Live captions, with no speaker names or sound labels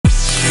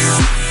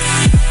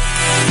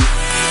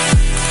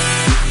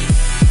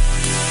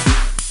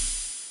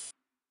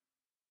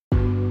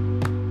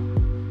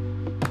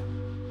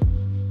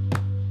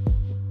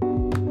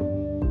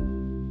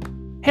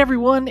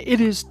everyone,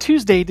 it is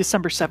Tuesday,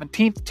 December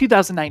 17th,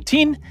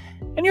 2019,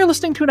 and you're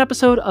listening to an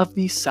episode of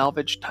the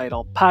Salvage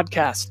Title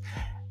Podcast.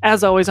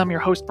 As always, I'm your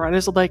host, Brad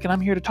Iseldike, and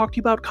I'm here to talk to you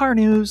about car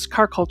news,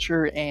 car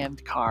culture,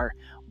 and car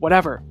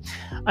whatever.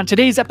 On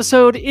today's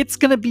episode, it's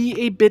going to be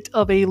a bit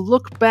of a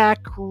look back,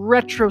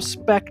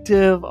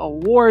 retrospective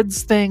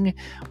awards thing,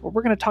 where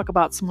we're going to talk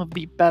about some of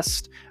the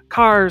best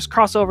cars,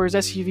 crossovers,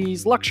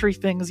 SUVs, luxury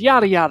things,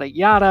 yada, yada,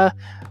 yada,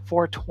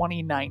 for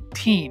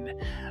 2019.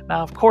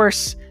 Now, of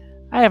course,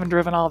 I haven't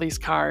driven all these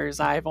cars.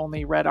 I've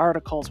only read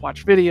articles,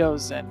 watched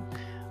videos, and,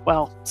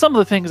 well, some of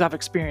the things I've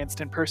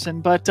experienced in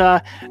person. But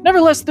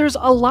nevertheless, there's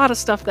a lot of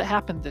stuff that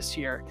happened this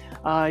year.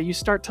 You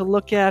start to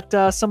look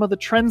at some of the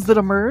trends that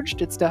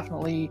emerged. It's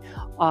definitely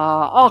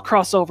all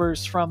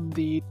crossovers from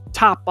the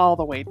top all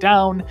the way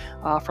down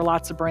for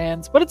lots of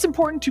brands. But it's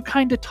important to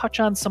kind of touch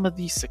on some of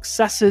the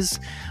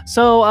successes.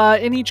 So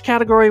in each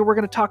category, we're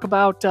going to talk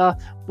about,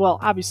 well,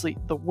 obviously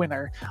the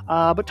winner,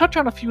 but touch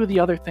on a few of the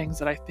other things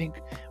that I think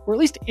were at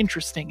least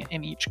interesting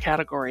in each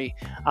category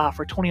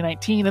for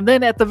 2019. And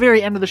then at the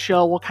very end of the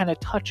show, we'll kind of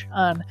touch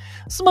on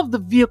some of the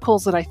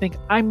vehicles that I think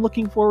I'm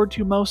looking forward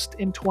to most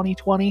in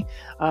 2020.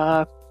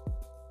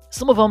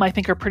 Some of them I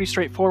think are pretty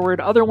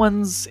straightforward. Other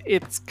ones,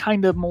 it's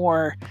kind of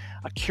more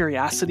a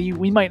curiosity.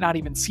 We might not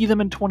even see them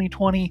in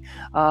 2020,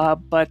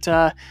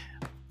 but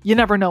you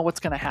never know what's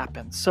going to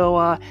happen. So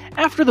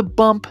after the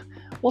bump,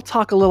 we'll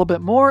talk a little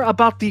bit more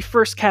about the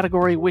first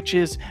category, which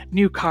is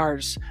new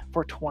cars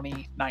for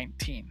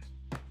 2019.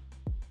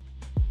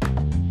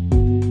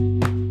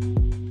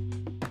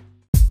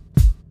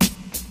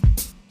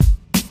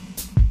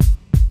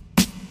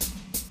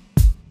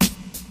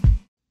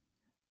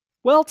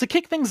 Well, to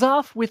kick things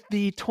off with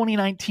the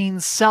 2019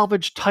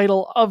 Salvage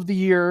Title of the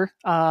Year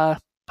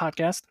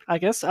podcast, I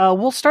guess,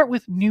 we'll start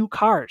with new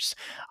cars.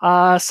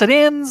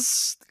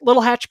 Sedans,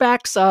 little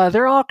hatchbacks,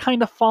 they're all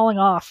kind of falling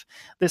off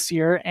this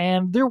year,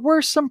 and there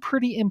were some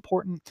pretty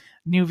important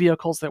new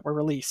vehicles that were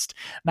released.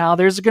 Now,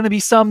 there's going to be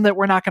some that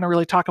we're not going to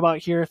really talk about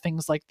here,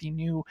 things like the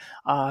new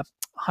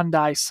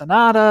Hyundai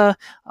Sonata,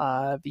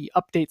 the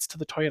updates to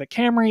the Toyota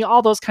Camry,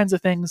 all those kinds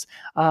of things.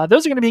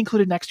 Those are going to be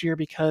included next year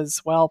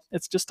because, well,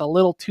 it's just a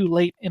little too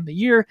late in the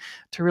year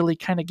to really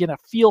kind of get a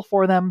feel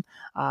for them.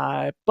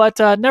 But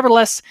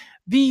nevertheless,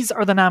 these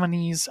are the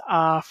nominees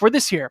for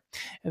this year.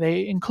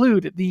 They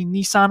include the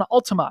Nissan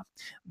Altima,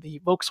 the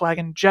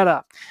Volkswagen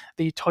Jetta,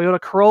 the Toyota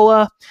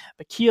Corolla,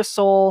 the Kia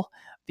Soul,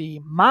 the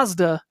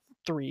Mazda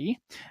 3,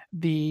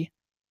 the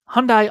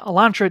Hyundai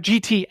Elantra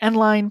GT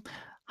N-Line,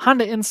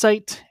 Honda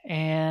Insight,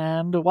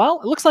 and, well,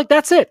 it looks like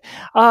that's it.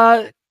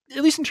 At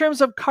least in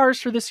terms of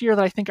cars for this year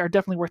that I think are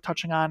definitely worth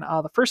touching on.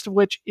 The first of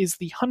which is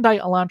the Hyundai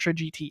Elantra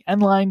GT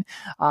N-Line.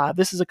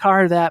 This is a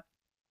car that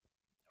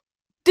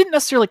didn't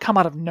necessarily come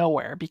out of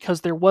nowhere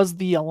because there was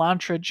the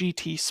Elantra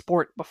GT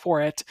Sport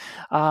before it.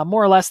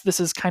 More or less,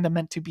 this is kind of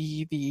meant to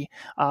be the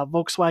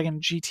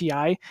Volkswagen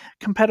GTI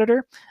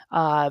competitor.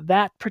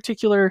 That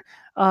particular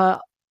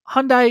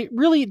Hyundai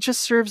really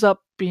just serves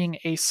up being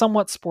a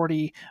somewhat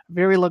sporty,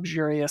 very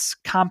luxurious,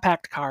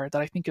 compact car that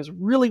I think is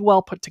really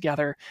well put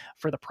together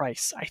for the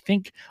price. I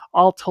think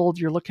all told,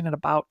 you're looking at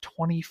about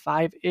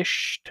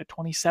 $25-ish to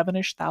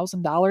 $27-ish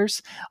thousand.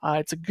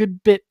 It's a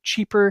good bit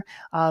cheaper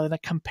than a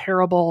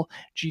comparable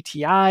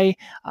GTI.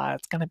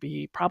 It's going to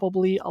be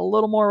probably a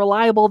little more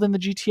reliable than the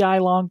GTI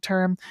long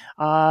term,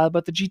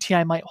 but the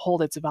GTI might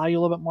hold its value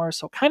a little bit more.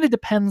 So it kind of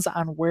depends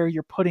on where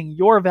you're putting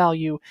your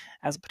value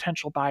as a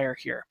potential buyer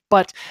here.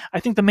 But I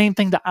think the main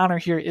thing to honor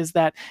here is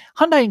that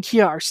Hyundai and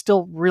Kia are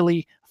still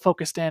really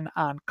focused in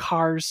on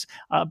cars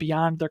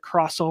beyond their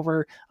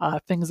crossover,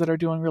 things that are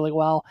doing really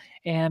well.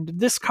 And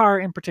this car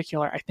in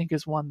particular, I think,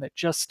 is one that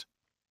just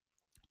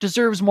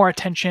deserves more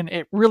attention.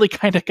 It really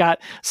kind of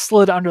got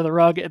slid under the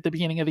rug at the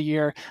beginning of the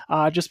year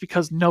just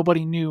because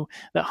nobody knew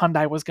that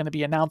Hyundai was going to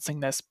be announcing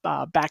this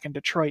back in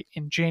Detroit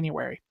in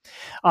January.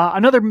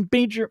 Another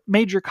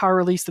major car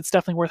release that's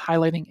definitely worth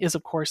highlighting is,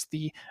 of course,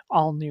 the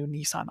all-new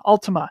Nissan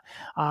Altima.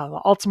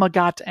 The Altima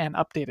got an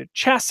updated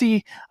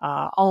chassis,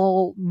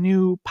 all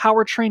new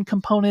powertrain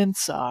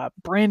components,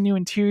 brand new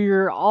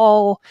interior,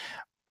 all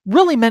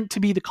really meant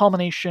to be the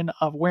culmination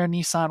of where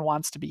Nissan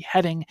wants to be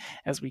heading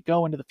as we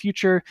go into the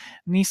future.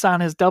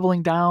 Nissan is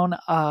doubling down,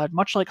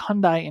 much like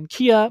Hyundai and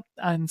Kia,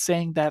 and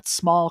saying that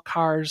small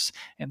cars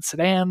and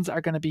sedans are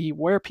going to be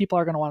where people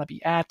are going to want to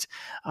be at.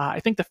 I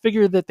think the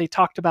figure that they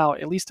talked about,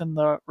 at least in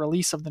the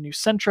release of the new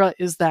Sentra,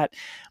 is that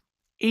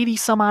 80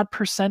 some odd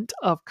percent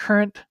of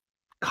current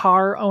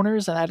car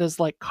owners, and that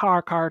is like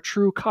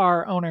true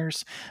car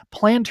owners,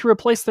 plan to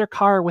replace their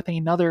car with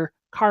another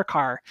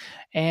car.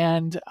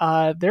 And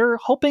they're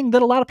hoping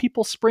that a lot of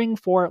people spring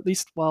for, at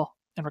least, well,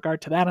 in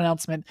regard to that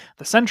announcement,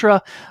 the Sentra,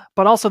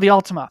 but also the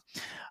Altima.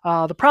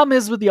 The problem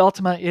is with the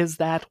Altima is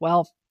that,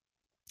 well,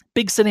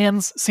 Big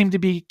sedans seem to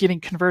be getting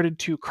converted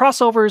to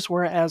crossovers,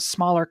 whereas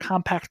smaller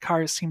compact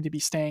cars seem to be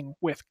staying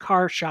with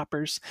car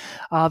shoppers.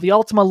 The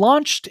Altima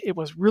launched. It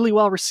was really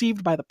well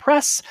received by the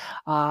press.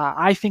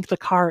 I think the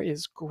car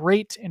is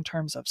great in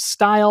terms of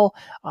style.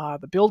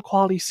 The build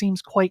quality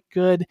seems quite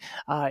good.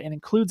 It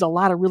includes a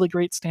lot of really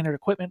great standard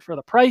equipment for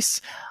the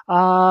price,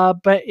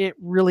 but it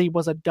really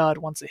was a dud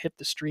once it hit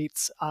the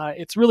streets.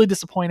 It's really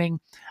disappointing.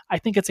 I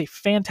think it's a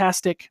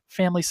fantastic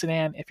family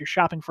sedan if you're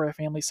shopping for a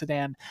family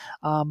sedan.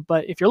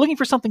 But if you're looking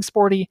for something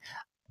sporty,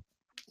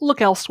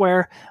 look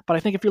elsewhere. But I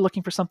think if you're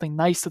looking for something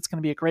nice that's going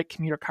to be a great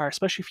commuter car,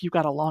 especially if you've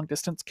got a long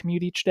distance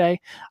commute each day,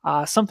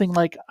 something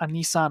like a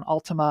Nissan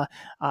Altima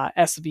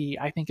SV,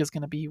 I think is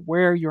going to be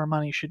where your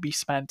money should be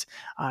spent.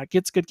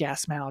 Gets good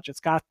gas mileage. It's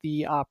got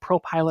the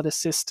ProPilot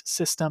Assist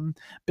system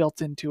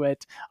built into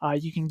it.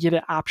 You can get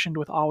it optioned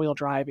with all-wheel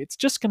drive. It's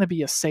just going to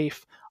be a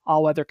safe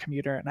all-weather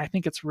commuter, and I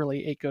think it's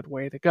really a good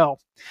way to go.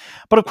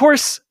 But of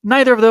course,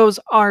 neither of those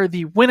are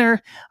the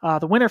winner.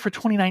 The winner for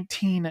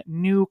 2019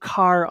 New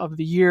Car of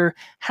the Year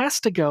has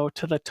to go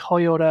to the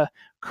Toyota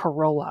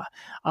Corolla.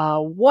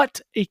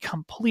 What a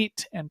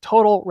complete and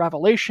total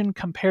revelation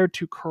compared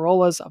to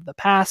Corollas of the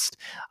past.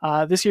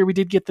 This year we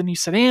did get the new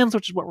sedans,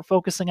 which is what we're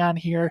focusing on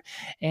here,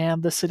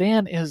 and the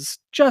sedan is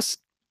just,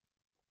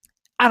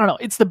 I don't know,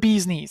 it's the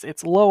bee's knees.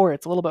 It's lower,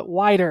 it's a little bit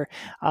wider.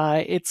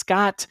 It's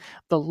got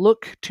the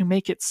look to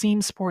make it seem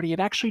sporty. It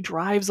actually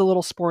drives a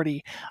little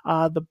sporty.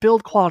 The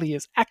build quality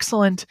is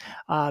excellent.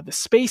 The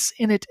space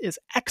in it is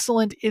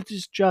excellent. It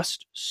is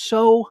just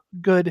so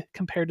good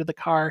compared to the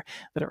car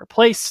that it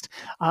replaced.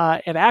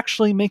 It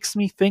actually makes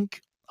me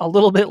think a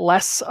little bit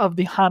less of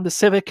the Honda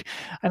Civic,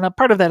 and a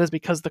part of that is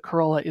because the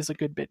Corolla is a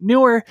good bit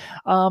newer,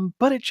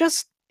 but it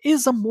just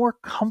is a more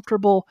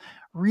comfortable,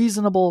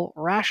 reasonable,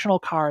 rational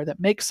car that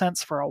makes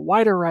sense for a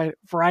wider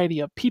variety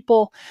of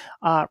people.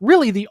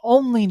 Really, the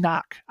only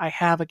knock I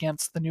have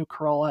against the new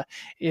Corolla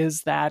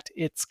is that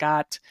it's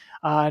got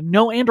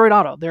no Android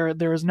Auto.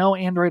 There is no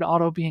Android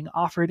Auto being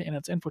offered in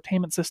its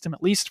infotainment system,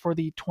 at least for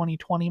the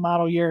 2020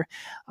 model year.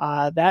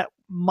 That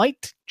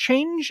might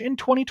change in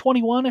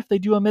 2021 if they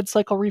do a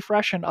mid-cycle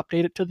refresh and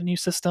update it to the new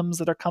systems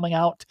that are coming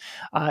out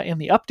in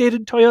the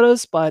updated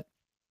Toyotas, but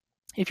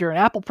if you're an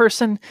Apple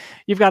person,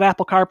 you've got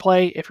Apple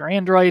CarPlay. If you're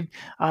Android,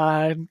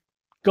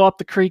 go up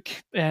the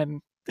creek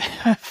and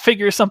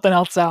figure something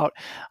else out.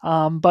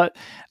 But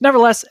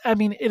nevertheless, I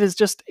mean, it is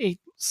just a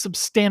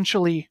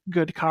substantially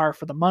good car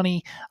for the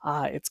money.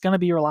 It's going to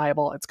be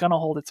reliable. It's going to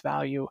hold its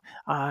value.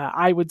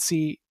 I would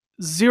see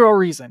zero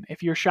reason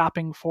if you're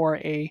shopping for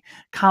a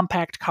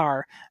compact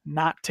car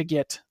not to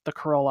get the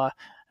Corolla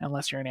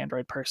unless you're an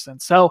Android person.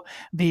 So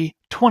the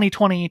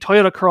 2020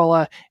 Toyota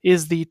Corolla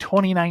is the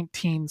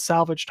 2019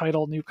 salvage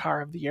title New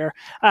Car of the Year.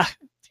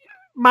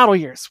 Model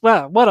years.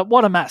 Well,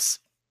 what a mess.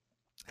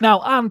 Now,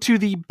 on to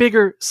the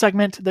bigger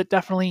segment that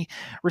definitely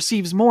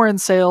receives more in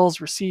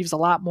sales, receives a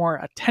lot more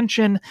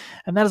attention,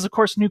 and that is, of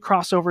course, new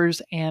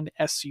crossovers and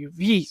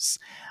SUVs.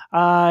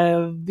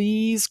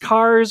 These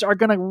cars are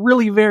going to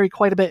really vary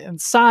quite a bit in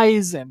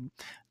size and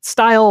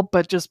style,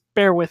 but just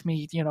bear with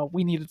me.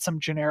 We needed some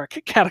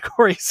generic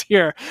categories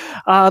here.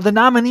 The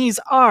nominees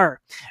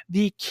are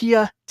the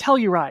Kia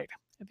Telluride,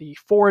 the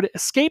Ford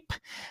Escape,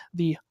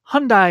 the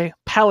Hyundai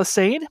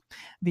Palisade,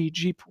 the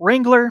Jeep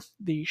Wrangler,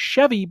 the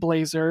Chevy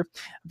Blazer,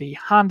 the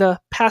Honda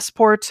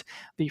Passport,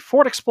 the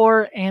Ford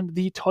Explorer, and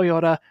the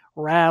Toyota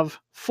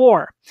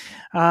RAV4.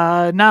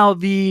 Now,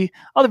 the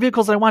other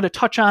vehicles that I wanted to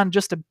touch on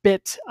just a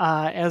bit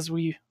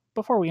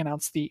before we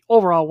announce the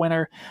overall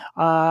winner,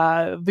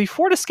 the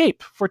Ford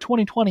Escape for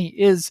 2020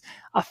 is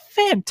a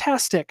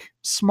fantastic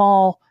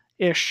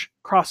small-ish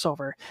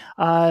crossover.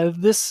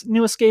 This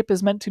new Escape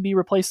is meant to be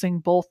replacing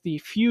both the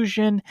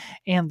Fusion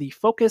and the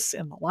Focus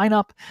in the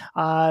lineup.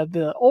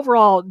 The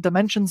overall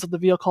dimensions of the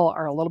vehicle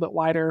are a little bit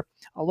wider,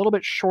 a little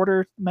bit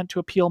shorter, meant to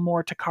appeal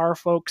more to car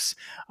folks.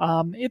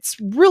 It's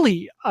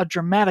really a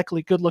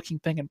dramatically good-looking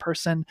thing in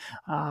person.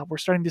 We're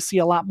starting to see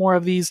a lot more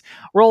of these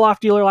roll off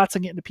dealer lots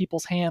and get into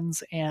people's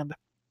hands, and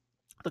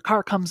the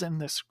car comes in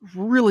this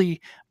really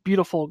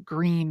beautiful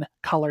green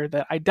color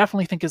that I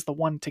definitely think is the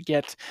one to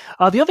get.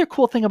 The other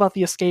cool thing about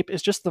the Escape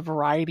is just the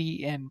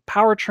variety in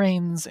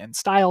powertrains and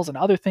styles and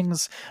other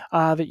things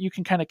that you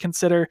can kind of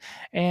consider.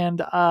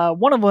 And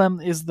one of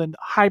them is the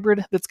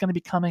hybrid that's going to be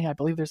coming. I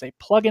believe there's a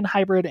plug-in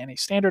hybrid and a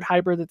standard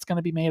hybrid that's going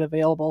to be made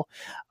available.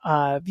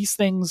 These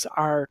things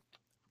are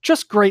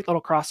just great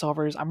little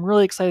crossovers. I'm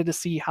really excited to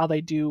see how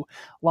they do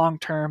long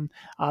term.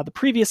 The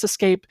previous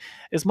Escape,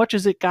 as much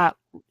as it got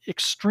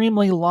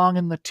extremely long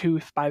in the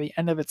tooth by the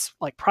end of its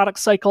product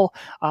cycle,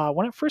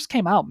 when it first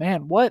came out,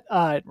 man, what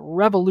a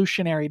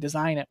revolutionary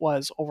design it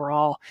was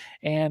overall.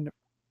 And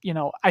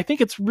I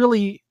think it's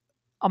really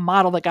a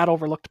model that got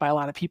overlooked by a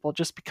lot of people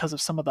just because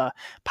of some of the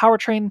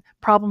powertrain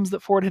problems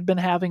that Ford had been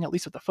having, at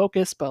least with the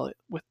Focus, but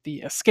with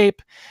the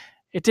Escape,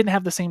 it didn't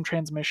have the same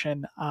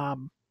transmission.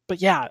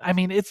 But yeah, I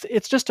mean,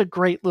 it's just a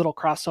great little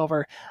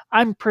crossover.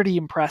 I'm pretty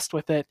impressed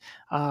with it.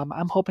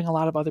 I'm hoping a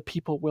lot of other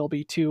people will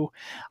be too.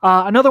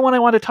 Another one I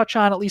want to touch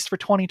on, at least for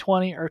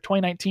 2020 or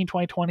 2019,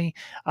 2020,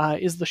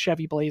 is the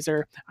Chevy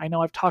Blazer. I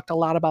know I've talked a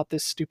lot about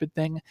this stupid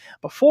thing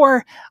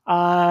before.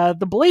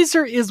 The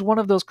Blazer is one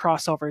of those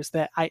crossovers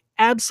that I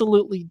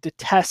absolutely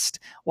detest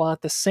while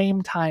at the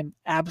same time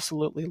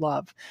absolutely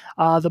love.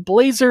 The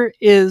Blazer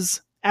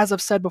is, as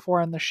I've said before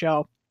on the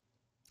show,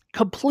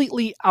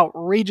 completely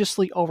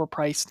outrageously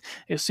overpriced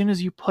as soon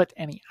as you put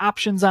any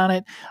options on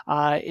it.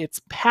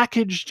 It's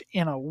packaged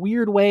in a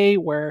weird way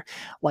where,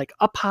 like,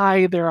 up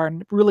high, there are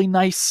really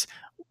nice,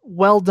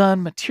 well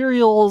done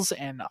materials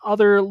and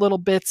other little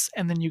bits,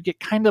 and then you get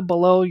kind of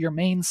below your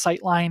main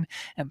sight line,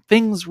 and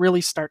things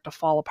really start to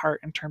fall apart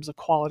in terms of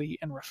quality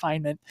and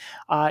refinement.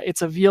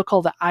 It's a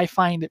vehicle that I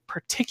find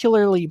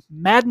particularly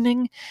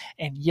maddening,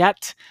 and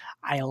yet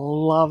I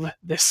love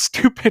this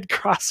stupid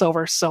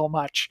crossover so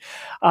much.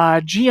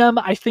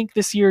 GM, I think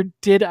this year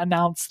did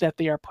announce that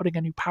they are putting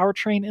a new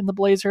powertrain in the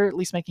Blazer, at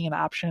least making an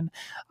option.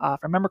 If I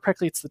remember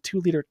correctly, it's the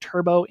 2-liter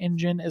turbo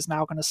engine is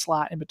now going to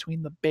slot in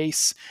between the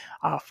base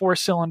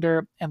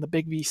 4-cylinder and the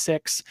big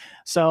V6.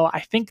 So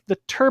I think the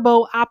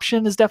turbo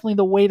option is definitely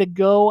the way to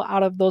go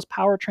out of those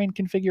powertrain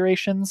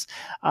configurations.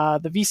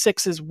 The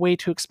V6 is way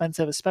too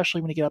expensive,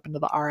 especially when you get up into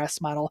the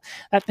RS model.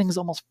 That thing's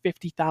almost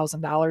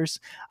 $50,000.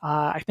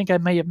 I think I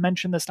may have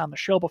mentioned this on the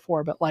show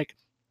before, but like,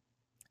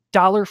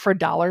 dollar for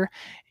dollar,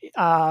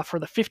 for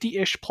the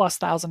 50-ish plus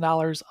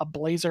 $1,000 a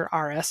Blazer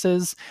RS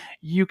is,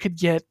 you could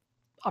get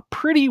a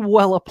pretty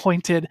well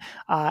appointed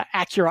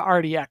Acura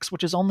RDX,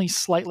 which is only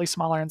slightly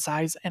smaller in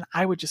size, and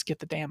I would just get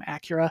the damn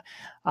Acura.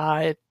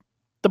 The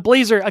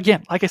Blazer,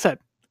 again, like I said,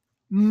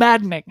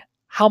 maddening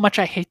how much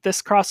I hate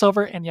this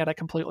crossover, and yet I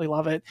completely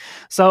love it.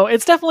 So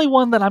it's definitely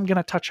one that I'm going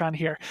to touch on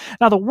here.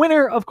 Now, the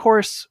winner, of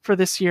course, for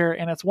this year,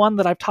 and it's one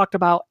that I've talked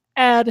about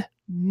ad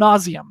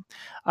nauseum,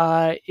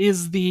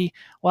 is the,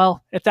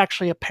 well, it's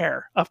actually a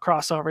pair of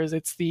crossovers.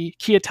 It's the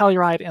Kia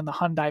Telluride and the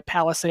Hyundai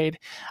Palisade.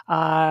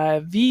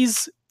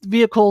 These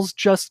vehicles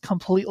just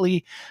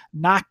completely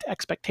knocked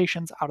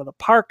expectations out of the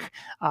park.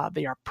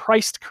 They are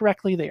priced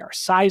correctly, they are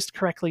sized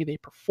correctly, they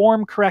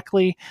perform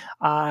correctly.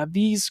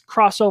 These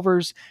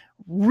crossovers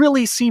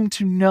really seem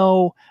to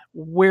know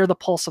where the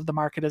pulse of the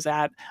market is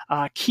at.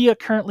 Kia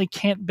currently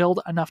can't build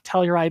enough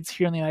Tellurides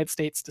here in the United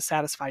States to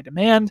satisfy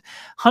demand.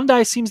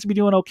 Hyundai seems to be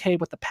doing okay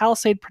with the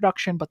Palisade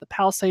production, but the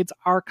Palisades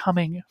are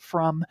coming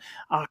from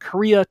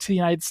Korea to the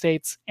United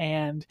States,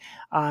 and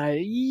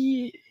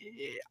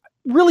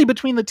really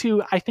between the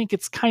two, I think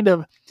it's kind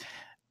of,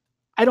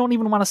 I don't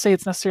even want to say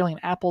it's necessarily an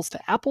apples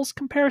to apples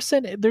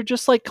comparison. They're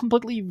just like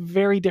completely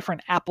very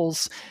different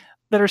apples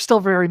that are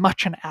still very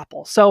much an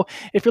apple. So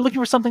if you're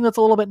looking for something that's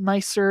a little bit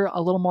nicer, a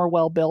little more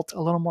well-built,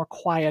 a little more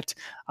quiet,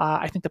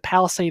 I think the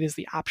Palisade is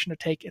the option to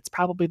take. It's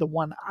probably the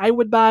one I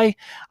would buy.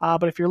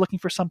 But if you're looking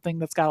for something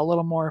that's got a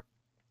little more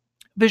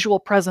visual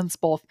presence,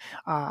 both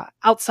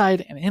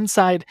outside and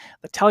inside,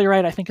 the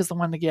Telluride, I think, is the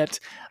one to get.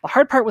 The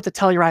hard part with the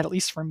Telluride, at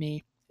least for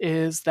me,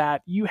 is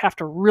that you have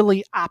to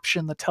really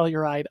option the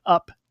Telluride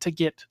up to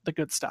get the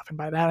good stuff. And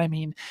by that, I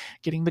mean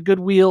getting the good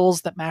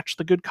wheels that match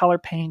the good color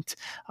paint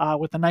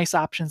with the nice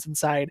options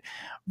inside,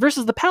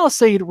 versus the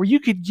Palisade, where you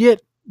could get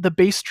the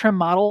base trim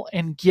model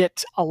and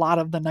get a lot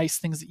of the nice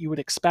things that you would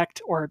expect,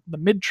 or the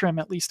mid trim,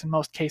 at least in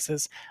most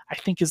cases, I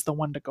think is the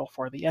one to go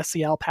for. The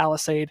SEL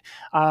Palisade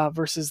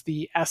versus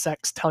the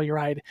SX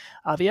Telluride.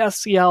 The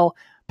SEL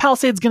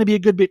Palisade is going to be a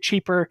good bit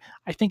cheaper.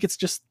 I think it's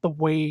just the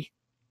way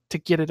to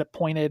get it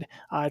appointed.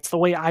 It's the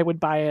way I would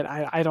buy it.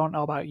 I don't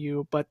know about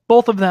you, but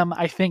both of them,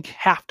 I think,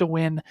 have to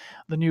win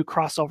the new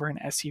crossover and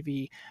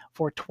SUV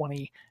for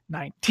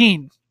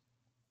 2019.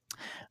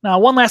 Now,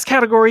 one last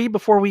category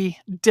before we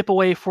dip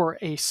away for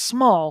a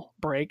small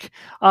break.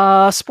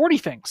 Sporty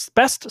things.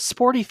 Best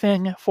sporty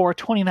thing for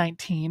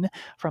 2019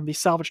 from the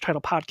Salvage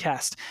Title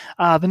podcast.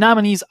 The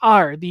nominees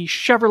are the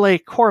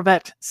Chevrolet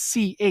Corvette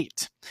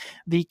C8,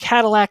 the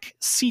Cadillac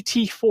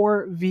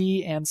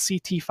CT4V and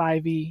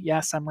CT5V.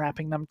 Yes, I'm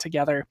wrapping them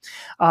together.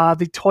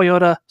 The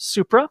Toyota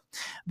Supra,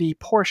 the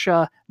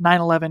Porsche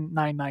 911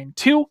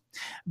 992,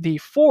 the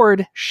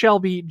Ford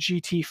Shelby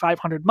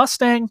GT500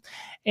 Mustang,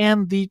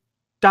 and the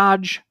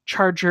Dodge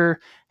Charger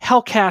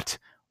Hellcat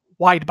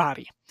wide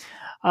body.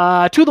 Two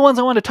of the ones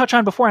I wanted to touch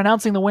on before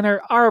announcing the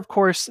winner are, of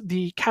course,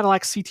 the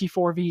Cadillac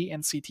CT4V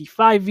and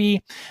CT5V.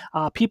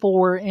 People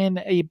were in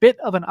a bit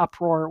of an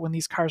uproar when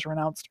these cars were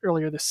announced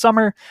earlier this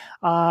summer.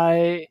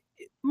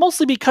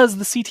 Mostly because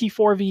the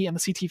CT4V and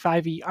the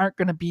CT5V aren't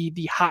going to be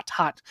the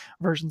hot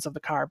versions of the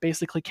car.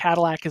 Basically,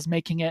 Cadillac is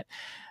making it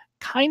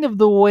kind of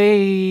the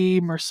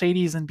way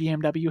Mercedes and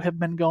BMW have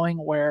been going,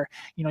 where,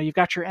 you know, you've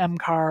got your M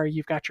car,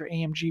 you've got your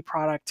AMG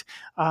product,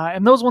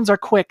 and those ones are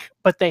quick,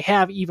 but they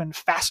have even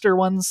faster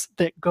ones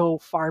that go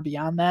far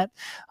beyond that.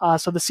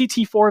 So the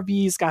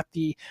CT4V's got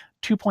the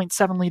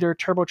 2.7 liter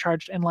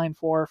turbocharged inline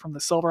four from the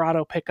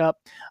Silverado pickup.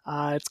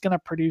 It's going to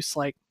produce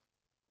like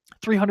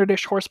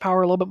 300-ish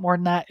horsepower, a little bit more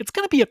than that. It's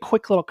going to be a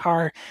quick little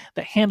car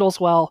that handles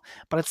well,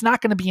 but it's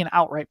not going to be an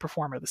outright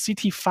performer. The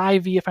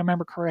CT5V, if I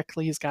remember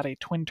correctly, has got a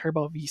twin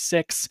turbo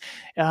V6.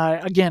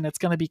 Again, it's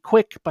going to be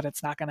quick, but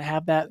it's not going to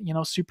have that,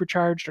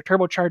 supercharged or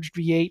turbocharged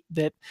V8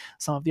 that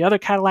some of the other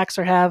Cadillacs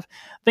have.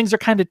 Things are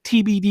kind of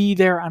TBD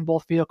there on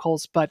both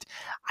vehicles, but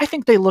I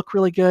think they look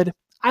really good.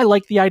 I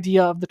like the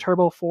idea of the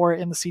Turbo 4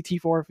 in the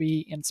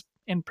CT4V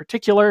in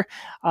particular.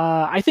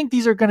 I think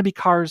these are going to be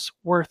cars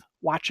worth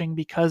watching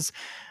because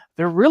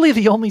they're really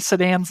the only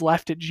sedans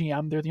left at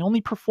GM. They're the only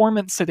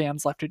performance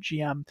sedans left at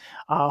GM.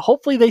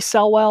 Hopefully they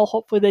sell well.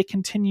 Hopefully they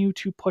continue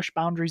to push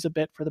boundaries a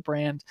bit for the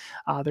brand.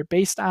 They're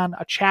based on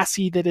a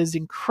chassis that is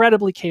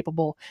incredibly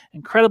capable,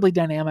 incredibly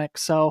dynamic.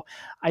 So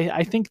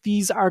I think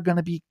these are going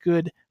to be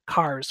good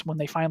cars when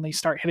they finally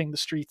start hitting the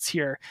streets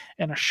here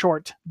in a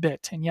short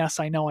bit. And yes,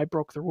 I know I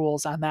broke the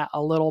rules on that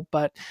a little,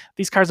 but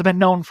these cars have been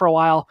known for a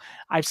while.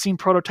 I've seen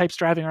prototypes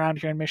driving around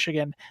here in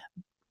Michigan.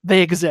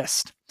 They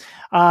exist.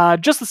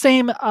 Just the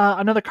same,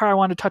 another car I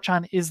want to touch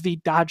on is the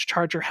Dodge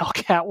Charger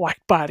Hellcat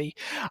widebody.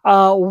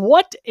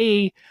 What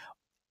a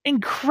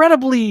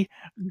incredibly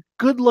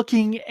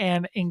good-looking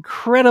and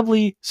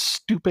incredibly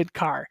stupid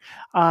car.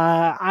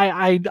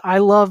 I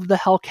love the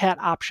Hellcat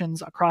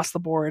options across the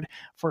board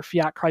for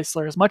Fiat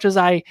Chrysler. As much as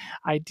I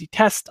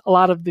detest a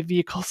lot of the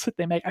vehicles that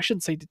they make, I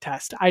shouldn't say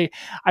detest. I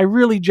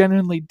really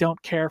genuinely don't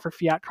care for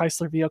Fiat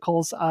Chrysler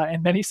vehicles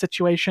in many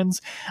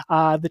situations.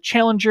 The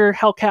Challenger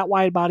Hellcat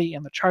widebody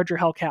and the Charger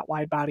Hellcat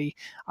widebody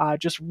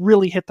just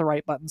really hit the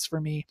right buttons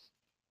for me.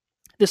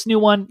 This new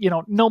one,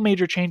 no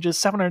major changes,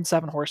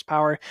 707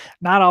 horsepower,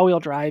 not all-wheel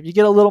drive. You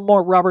get a little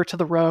more rubber to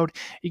the road.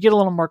 You get a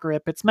little more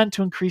grip. It's meant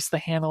to increase the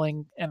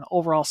handling and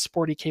overall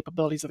sporty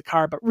capabilities of the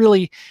car, but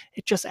really,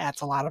 it just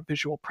adds a lot of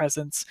visual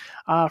presence.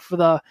 For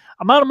the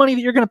amount of money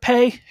that you're going to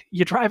pay,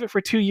 you drive it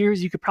for 2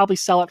 years, you could probably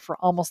sell it for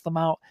almost the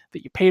amount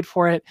that you paid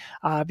for it.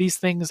 These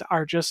things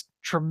are just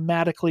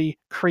dramatically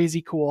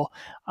crazy cool.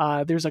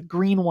 There's a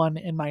green one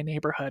in my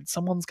neighborhood.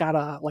 Someone's got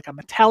a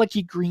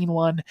metallic-y green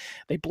one.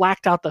 They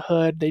blacked out the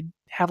hood. They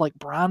have like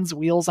bronze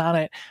wheels on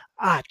it.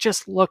 It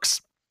just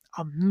looks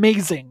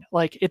amazing.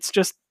 Like it's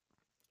just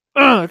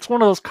it's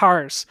one of those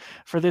cars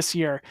for this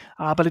year,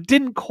 but it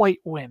didn't quite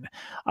win.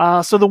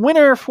 So the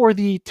winner for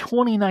the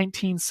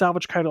 2019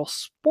 Salvage Title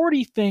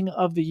Sporty Thing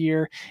of the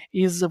Year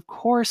is, of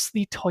course,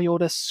 the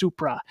Toyota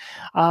Supra.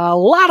 A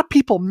lot of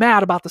people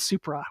mad about the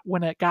Supra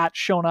when it got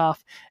shown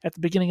off at the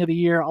beginning of the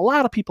year. A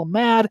lot of people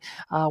mad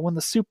when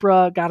the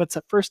Supra got its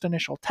first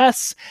initial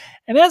tests.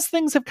 And as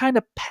things have kind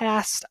of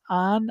passed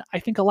on, I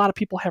think a lot of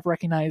people have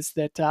recognized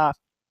that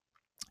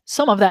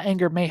some of that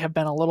anger may have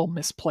been a little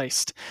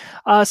misplaced.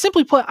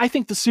 Simply put, I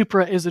think the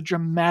Supra is a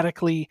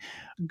dramatically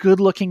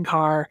good-looking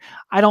car.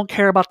 I don't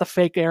care about the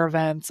fake air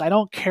vents. I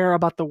don't care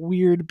about the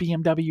weird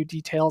BMW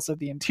details of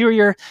the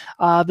interior.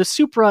 The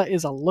Supra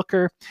is a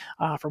looker.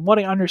 From what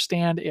I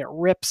understand, it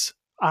rips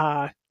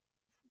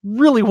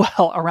really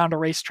well around a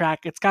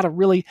racetrack. It's got a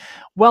really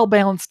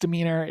well-balanced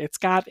demeanor. It's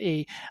got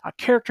a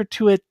character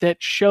to it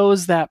that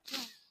shows that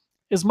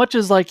as much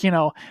as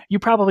you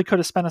probably could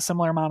have spent a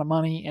similar amount of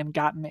money and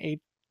gotten a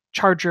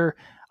Charger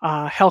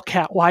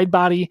Hellcat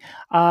widebody,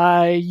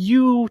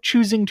 you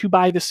choosing to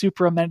buy the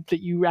Supra meant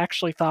that you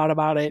actually thought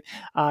about it.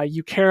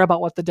 You care about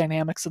what the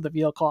dynamics of the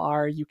vehicle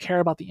are. You care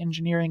about the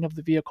engineering of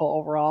the vehicle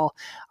overall.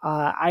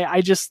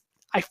 I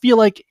feel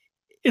like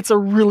it's a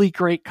really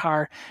great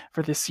car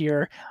for this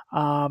year.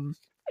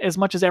 As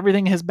much as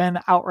everything has been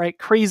outright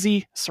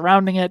crazy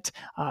surrounding it,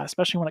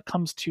 especially when it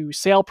comes to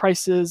sale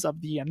prices of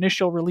the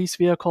initial release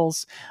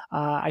vehicles,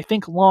 I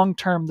think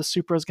long-term the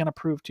Supra is going to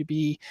prove to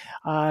be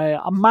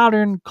a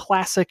modern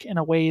classic in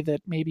a way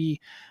that maybe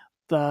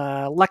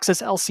the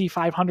Lexus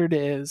LC500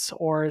 is,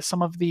 or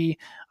some of the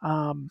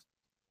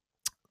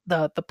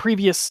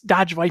previous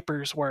Dodge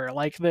Vipers were.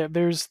 Like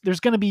there's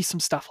going to be some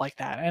stuff like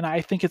that, and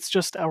I think it's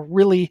just a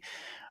really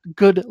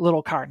good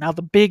little car. Now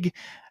the big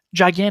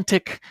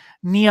gigantic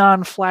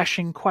neon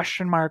flashing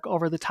question mark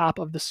over the top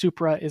of the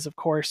Supra is, of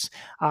course,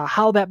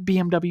 how that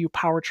BMW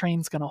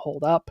powertrain is going to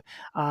hold up.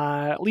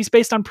 At least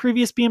based on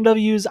previous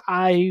BMWs,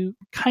 I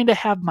kind of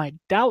have my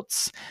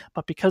doubts,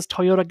 but because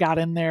Toyota got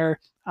in there,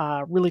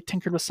 really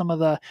tinkered with some of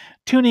the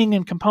tuning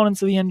and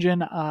components of the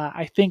engine,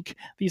 I think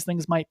these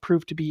things might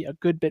prove to be a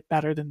good bit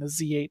better than the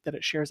Z8 that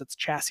it shares its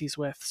chassis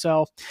with.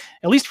 So,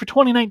 at least for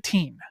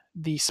 2019,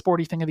 the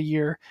sporty thing of the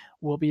year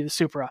will be the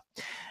Supra.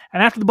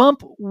 And after the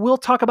bump, we'll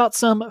talk about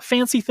some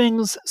fancy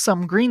things,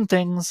 some green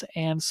things,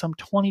 and some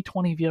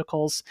 2020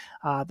 vehicles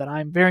that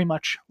I'm very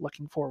much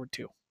looking forward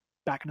to.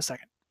 Back in a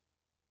second.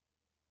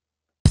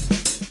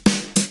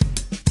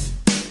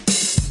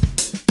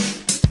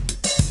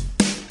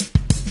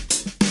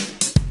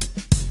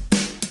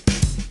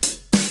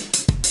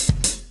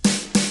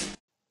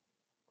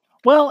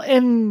 Well,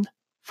 and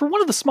for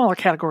one of the smaller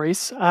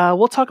categories,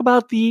 we'll talk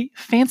about the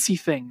fancy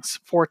things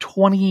for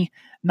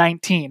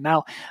 2019.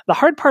 Now, the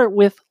hard part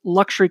with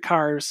luxury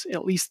cars,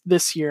 at least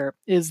this year,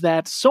 is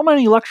that so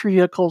many luxury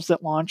vehicles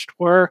that launched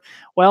were,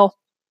 well,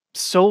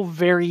 so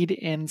varied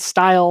in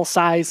style,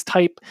 size,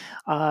 type.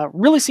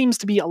 Really seems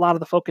to be a lot of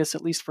the focus,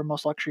 at least for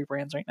most luxury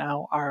brands right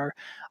now, are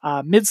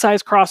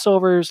mid-size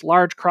crossovers,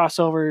 large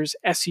crossovers,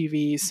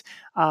 SUVs.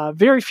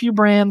 Very few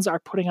brands are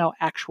putting out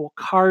actual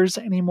cars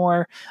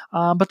anymore,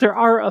 but there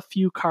are a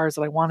few cars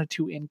that I wanted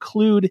to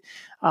include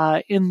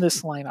in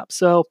this lineup.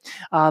 So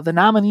the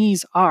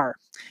nominees are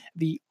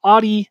the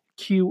Audi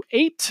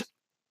Q8,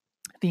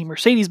 the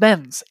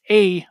Mercedes-Benz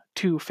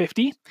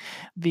A250,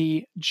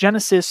 the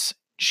Genesis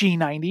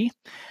G90,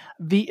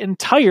 the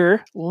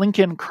entire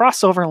Lincoln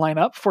crossover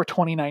lineup for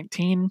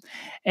 2019,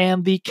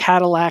 and the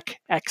Cadillac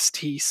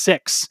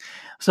XT6.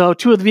 So,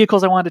 two of the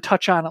vehicles I wanted to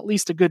touch on at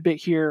least a good bit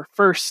here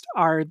first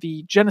are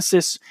the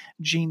Genesis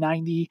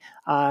G90.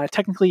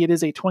 Technically, it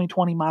is a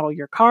 2020 model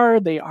year car.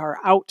 They are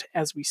out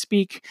as we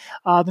speak.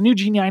 The new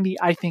G90,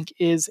 I think,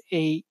 is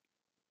a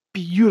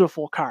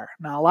beautiful car.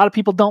 Now, a lot of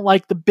people don't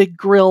like the big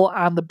grille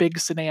on the big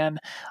sedan,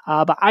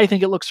 but I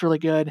think it looks really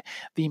good.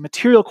 The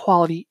material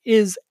quality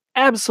is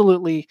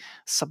absolutely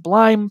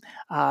sublime.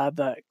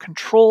 The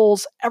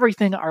controls,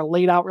 everything are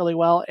laid out really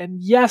well.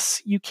 And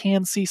yes, you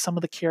can see some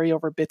of the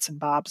carryover bits and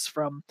bobs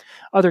from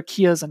other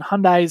Kias and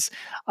Hyundais.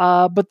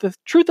 But the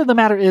truth of the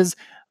matter is,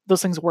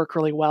 those things work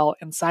really well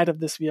inside of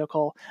this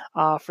vehicle.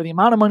 For the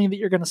amount of money that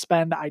you're going to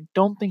spend, I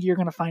don't think you're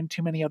going to find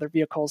too many other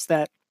vehicles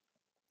that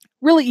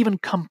really even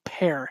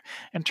compare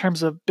in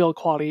terms of build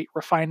quality,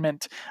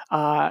 refinement,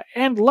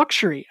 and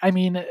luxury. I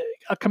mean,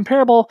 a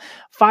comparable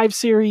 5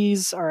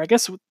 Series, or I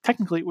guess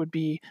technically it would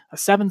be a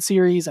 7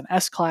 Series, an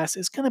S-Class,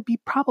 is going to be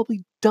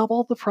probably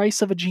double the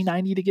price of a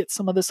G90 to get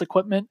some of this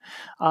equipment.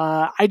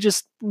 I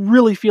just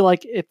really feel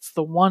like it's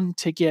the one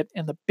to get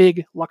in the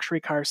big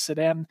luxury car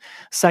sedan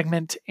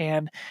segment,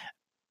 and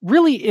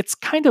really it's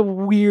kind of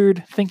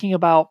weird thinking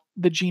about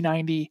the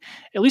G90,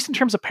 at least in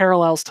terms of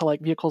parallels to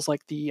like vehicles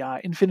like the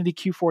Infiniti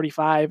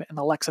Q45 and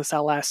the Lexus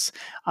LS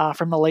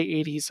from the late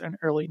 80s and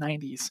early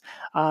 90s.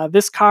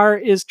 This car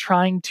is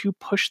trying to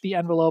push the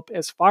envelope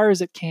as far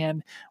as it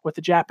can with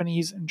the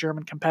Japanese and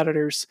German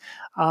competitors.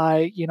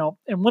 And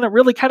when it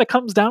really kind of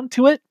comes down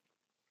to it,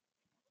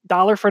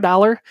 dollar for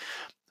dollar,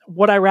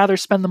 would I rather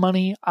spend the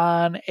money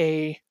on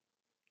a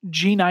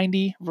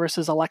G90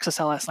 versus a Lexus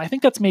LS? And I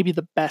think that's maybe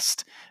the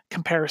best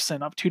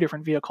comparison of two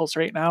different vehicles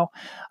right now.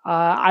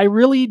 I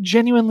really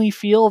genuinely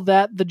feel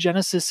that the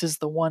Genesis is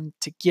the one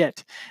to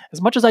get.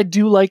 As much as I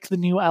do like the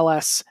new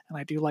LS, and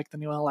I do like the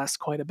new LS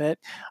quite a bit,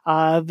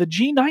 the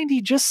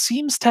G90 just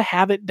seems to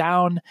have it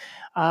down,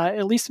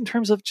 at least in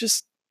terms of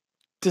just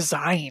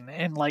design.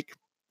 And like,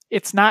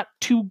 it's not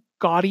too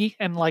gaudy,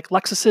 and like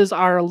Lexuses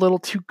are a little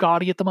too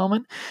gaudy at the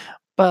moment.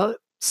 But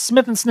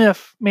Smith and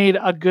Sniff made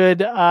a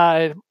good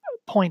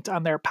point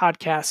on their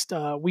podcast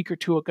a week or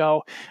two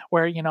ago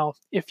where,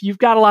 if you've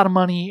got a lot of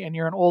money and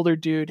you're an older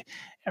dude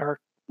or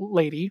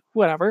lady,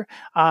 whatever,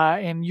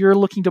 and you're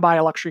looking to buy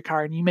a luxury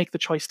car and you make the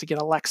choice to get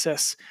a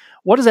Lexus,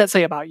 what does that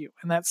say about you?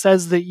 And that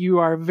says that you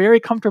are very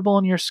comfortable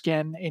in your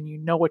skin and you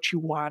know what you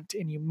want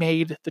and you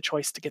made the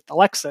choice to get the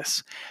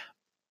Lexus.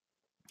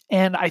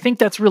 And I think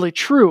that's really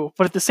true.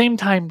 But at the same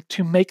time,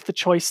 to make the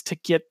choice to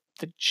get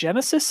the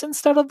Genesis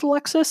instead of the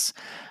Lexus,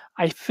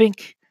 I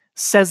think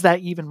says that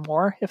even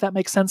more, if that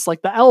makes sense.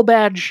 Like the L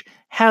badge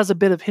has a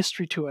bit of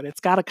history to it. It's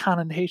got a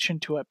connotation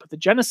to it, but the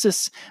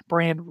Genesis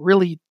brand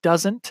really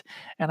doesn't.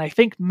 And I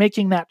think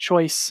making that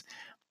choice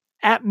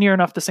at near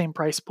enough the same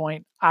price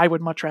point, I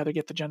would much rather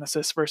get the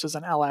Genesis versus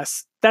an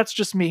LS. That's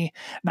just me.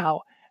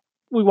 Now,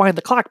 we wind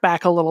the clock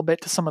back a little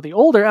bit to some of the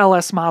older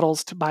LS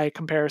models by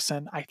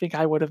comparison. I think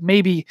I would have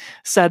maybe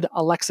said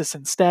a Lexus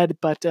instead,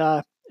 but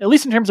at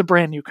least in terms of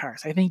brand new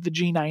cars, I think the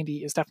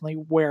G90 is definitely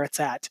where it's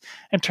at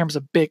in terms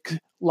of big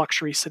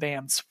luxury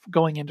sedans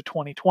going into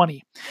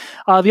 2020.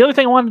 The other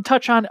thing I wanted to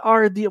touch on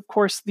are of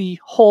course, the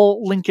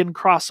whole Lincoln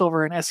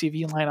crossover and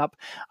SUV lineup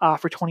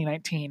for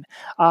 2019.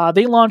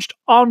 They launched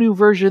all new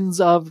versions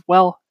of,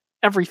 well,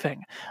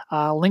 everything.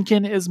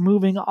 Lincoln is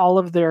moving all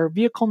of their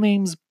vehicle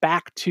names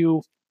back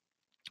to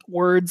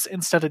words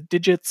instead of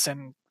digits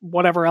and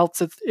whatever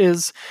else it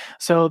is.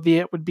 So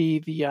it would be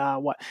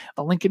the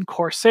Lincoln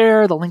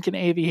Corsair, the Lincoln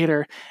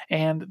Aviator,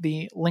 and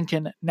the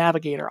Lincoln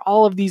Navigator.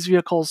 All of these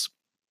vehicles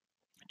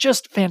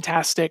just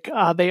fantastic.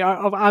 They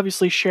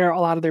obviously share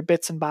a lot of their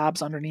bits and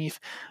bobs underneath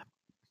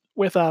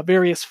with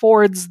various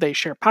Fords. They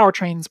share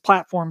powertrains,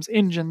 platforms,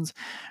 engines,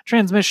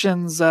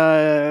 transmissions,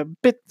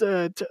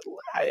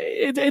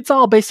 it's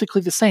all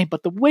basically the same,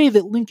 but the way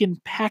that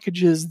Lincoln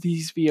packages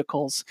these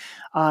vehicles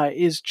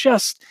is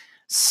just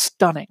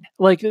stunning.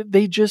 Like,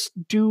 they just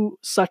do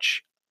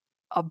such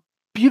a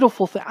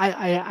beautiful thing.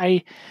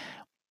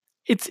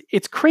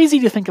 It's crazy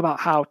to think about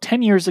how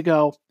 10 years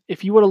ago,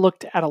 if you would have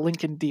looked at a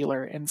Lincoln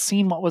dealer and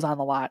seen what was on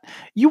the lot,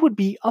 you would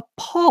be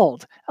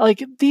appalled.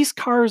 Like, these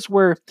cars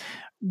were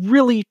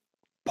really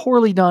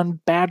poorly done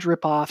badge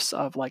ripoffs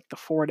of like the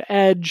Ford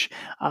Edge.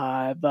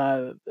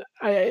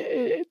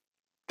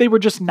 They were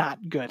just not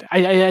good.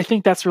 I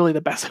think that's really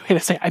the best way to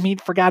say it. I mean,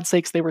 for God's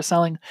sakes, they were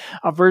selling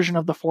a version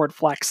of the Ford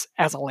Flex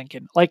as a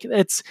Lincoln. Like,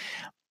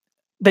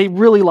 they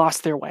really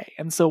lost their way.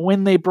 And so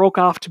when they broke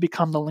off to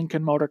become the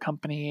Lincoln Motor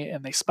Company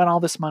and they spent all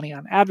this money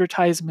on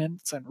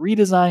advertisements and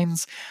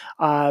redesigns,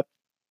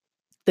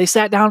 they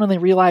sat down and they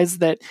realized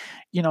that,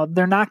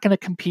 they're not going to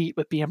compete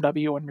with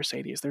BMW and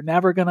Mercedes. They're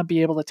never going to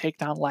be able to take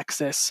down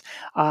Lexus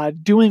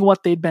doing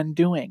what they'd been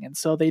doing. And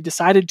so they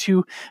decided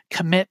to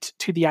commit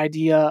to the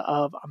idea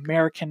of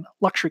American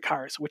luxury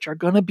cars, which are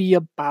going to be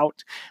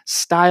about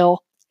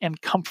style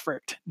and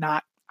comfort,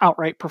 not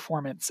outright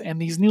performance.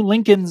 And these new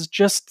Lincolns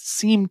just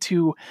seem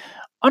to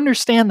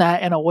understand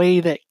that in a way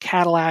that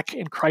Cadillac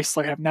and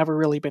Chrysler have never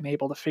really been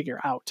able to figure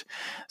out.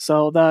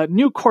 So the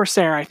new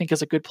Corsair, I think,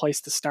 is a good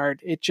place to start.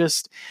 It's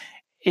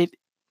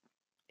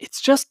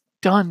just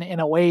done in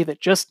a way that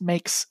just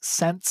makes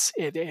sense.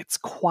 It's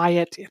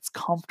quiet, it's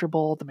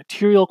comfortable, the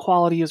material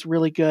quality is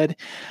really good.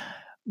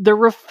 The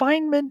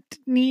refinement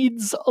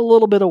needs a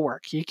little bit of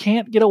work. You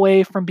can't get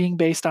away from being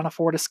based on a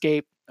Ford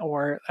Escape,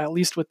 or at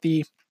least with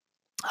the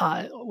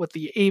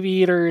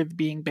Aviator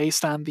being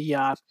based on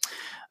the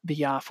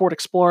Ford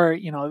Explorer.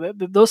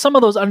 Some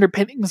of those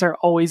underpinnings are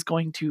always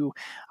going to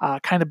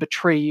kind of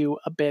betray you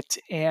a bit.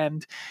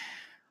 And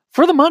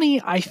for the money,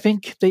 I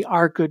think they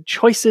are good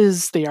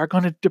choices. They are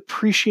going to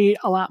depreciate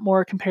a lot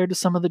more compared to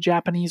some of the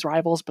Japanese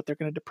rivals, but they're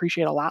going to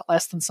depreciate a lot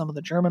less than some of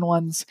the German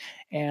ones.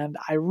 And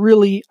I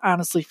really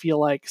honestly feel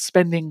like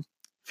spending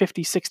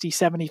 $50,000,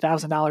 $60,000,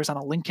 $70,000 on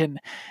a Lincoln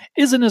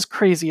isn't as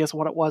crazy as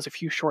what it was a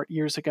few short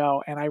years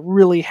ago. And I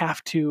really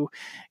have to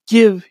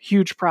give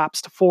huge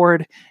props to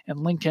Ford and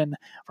Lincoln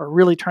for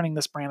really turning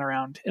this brand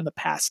around in the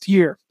past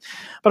year.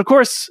 But of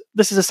course,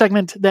 this is a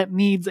segment that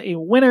needs a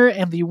winner,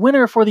 and the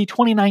winner for the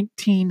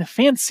 2019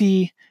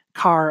 Fancy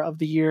Car of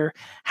the Year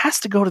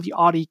has to go to the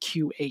Audi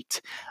Q8.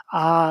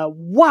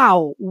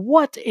 Wow,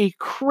 what a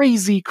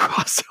crazy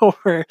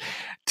crossover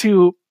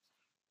to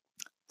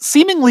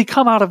seemingly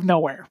come out of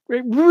nowhere.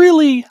 It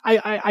really,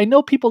 I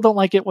know people don't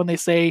like it when they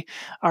say,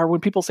 or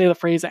when people say the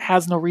phrase, it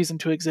has no reason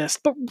to exist,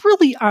 but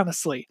really,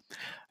 honestly,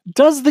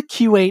 does the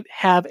Q8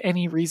 have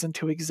any reason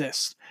to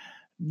exist?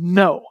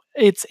 No.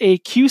 It's a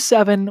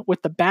Q7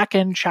 with the back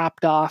end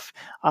chopped off.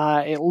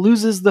 It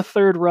loses the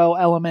third row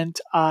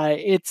element.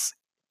 If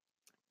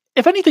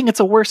anything, it's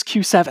a worse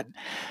Q7.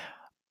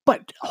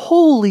 But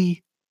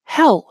holy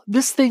hell,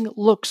 this thing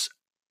looks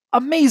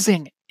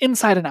amazing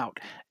inside and out.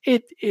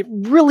 It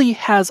really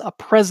has a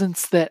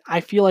presence that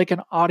I feel like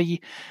an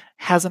Audi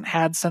hasn't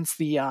had since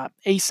the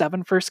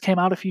A7 first came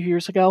out a few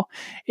years ago.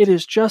 It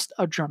is just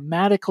a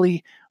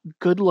dramatically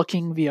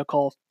good-looking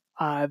vehicle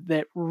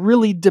that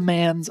really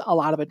demands a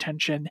lot of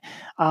attention.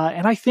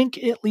 And I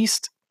think, at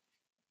least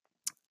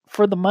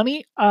for the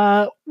money,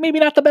 maybe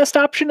not the best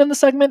option in the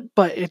segment,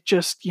 but it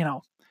just,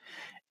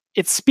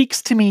 it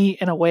speaks to me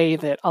in a way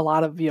that a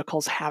lot of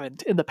vehicles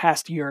haven't in the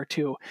past year or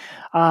two.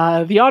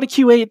 The Audi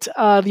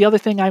Q8, the other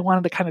thing I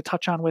wanted to kind of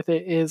touch on with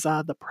it is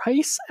the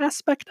price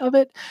aspect of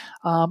it.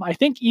 I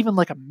think even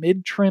like a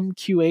mid-trim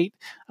Q8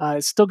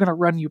 is still going to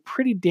run you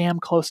pretty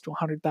damn close to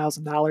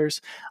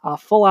 $100,000.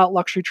 Full-out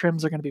luxury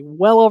trims are going to be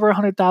well over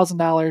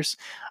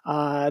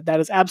 $100,000. That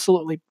is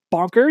absolutely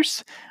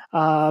bonkers.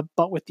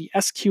 But with the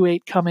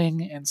SQ8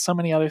 coming and so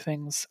many other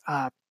things,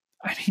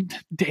 I mean,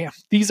 damn,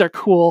 these are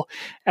cool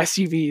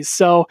SUVs.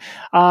 So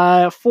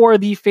for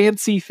the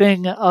fancy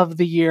thing of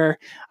the year,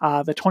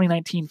 the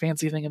 2019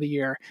 fancy thing of the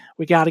year,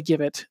 we got to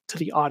give it to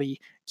the Audi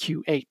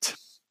Q8.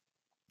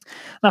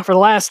 Now, for the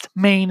last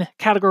main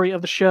category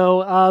of the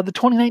show, the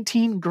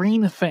 2019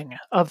 green thing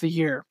of the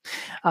year.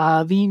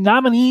 The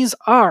nominees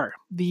are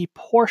the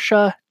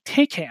Porsche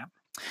Taycan,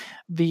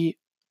 the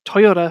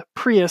Toyota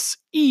Prius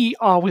E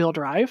all-wheel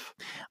drive,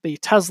 the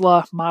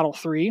Tesla Model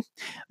 3,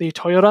 the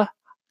Toyota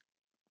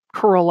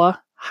Corolla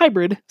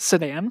hybrid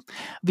sedan,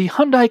 the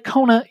Hyundai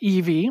Kona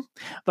EV,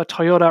 the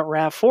Toyota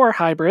RAV4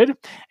 hybrid,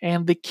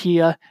 and the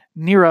Kia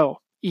Niro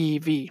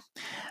EV.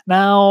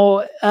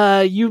 Now,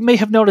 you may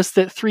have noticed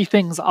that three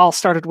things all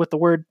started with the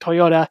word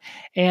Toyota,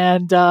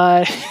 and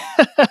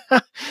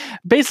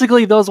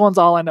basically those ones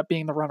all end up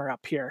being the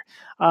runner-up here.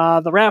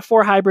 The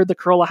RAV4 hybrid, the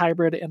Corolla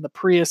hybrid, and the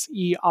Prius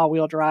E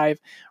all-wheel drive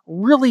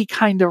really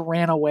kind of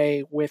ran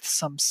away with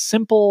some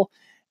simple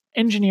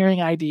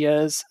engineering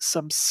ideas,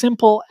 some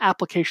simple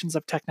applications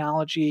of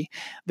technology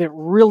that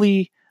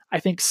really, I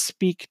think,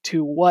 speak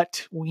to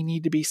what we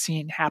need to be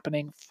seeing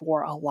happening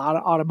for a lot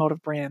of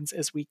automotive brands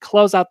as we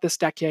close out this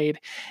decade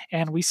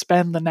and we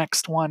spend the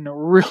next one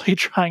really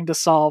trying to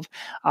solve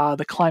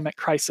the climate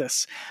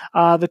crisis.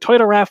 The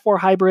Toyota RAV4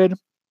 hybrid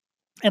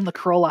and the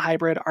Corolla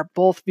hybrid are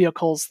both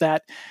vehicles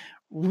that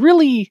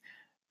really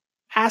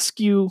ask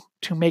you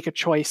to make a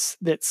choice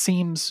that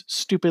seems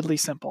stupidly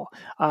simple,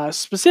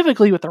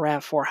 specifically with the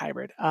RAV4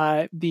 hybrid.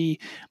 The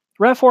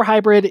RAV4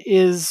 hybrid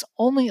is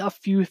only a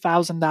few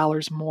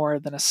 $1,000s more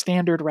than a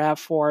standard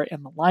RAV4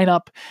 in the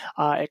lineup.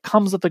 It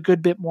comes with a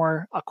good bit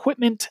more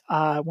equipment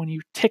when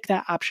you tick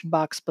that option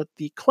box, but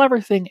the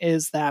clever thing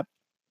is that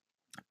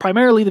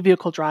primarily the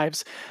vehicle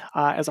drives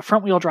as a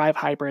front-wheel drive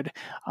hybrid,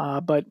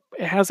 but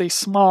it has a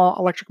small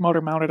electric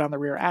motor mounted on the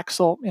rear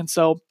axle, and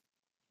so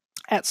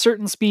At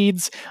certain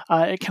speeds,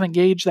 it can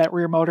engage that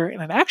rear motor,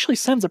 and it actually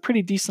sends a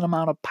pretty decent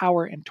amount of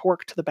power and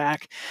torque to the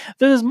back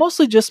that is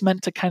mostly just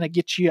meant to kind of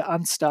get you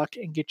unstuck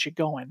and get you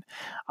going.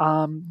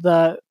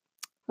 The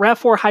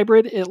RAV4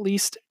 Hybrid, at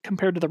least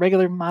compared to the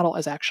regular model,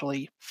 is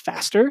actually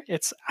faster.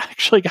 It's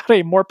actually got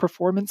a more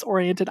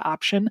performance-oriented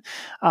option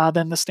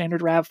than the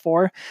standard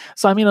RAV4.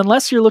 So, I mean,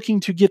 unless you're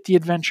looking to get the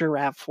Adventure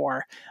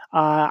RAV4,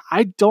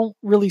 I don't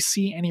really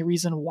see any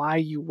reason why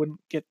you wouldn't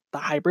get the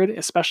hybrid,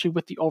 especially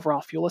with the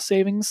overall fuel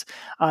savings.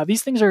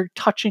 These things are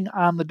touching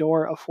on the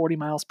door of 40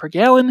 miles per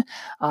gallon.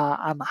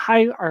 On the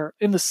high or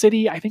in the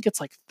city, I think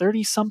it's like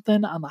 30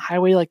 something. On the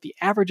highway, like the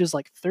average is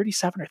like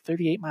 37 or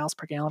 38 miles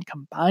per gallon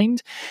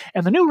combined.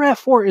 And the new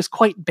RAV4 is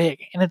quite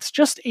big, and it's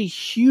just a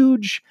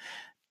huge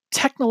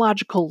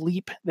technological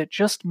leap that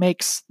just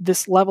makes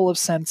this level of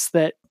sense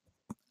that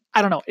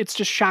I don't know, it's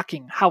just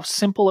shocking how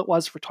simple it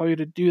was for Toyota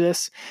to do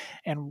this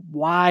and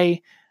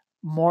why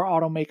more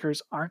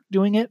automakers aren't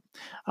doing it.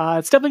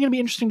 It's definitely going to be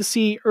interesting to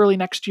see early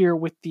next year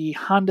with the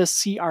Honda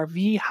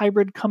CRV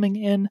hybrid coming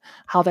in,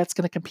 how that's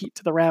going to compete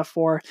to the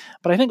RAV4.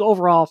 But I think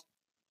overall,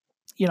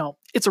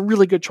 it's a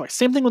really good choice.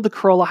 Same thing with the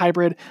Corolla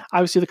Hybrid.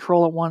 Obviously, the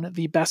Corolla won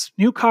the best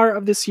new car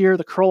of this year.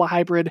 The Corolla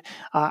Hybrid,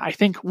 I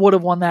think, would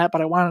have won that,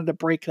 but I wanted to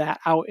break that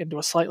out into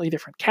a slightly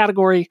different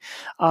category.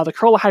 The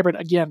Corolla Hybrid,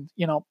 again,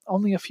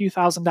 only a few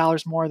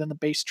 $1,000s more than the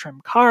base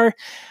trim car.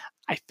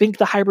 I think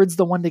the hybrid's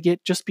the one to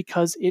get just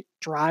because it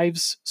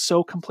drives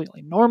so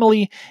completely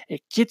normally.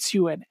 It gets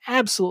you an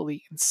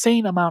absolutely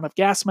insane amount of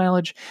gas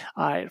mileage.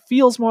 It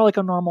feels more like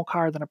a normal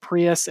car than a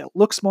Prius. It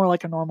looks more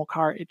like a normal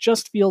car. It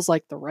just feels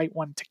like the right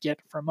one to get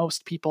for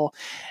most people.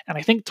 And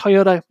I think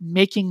Toyota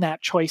making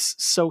that choice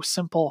so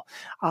simple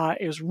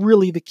is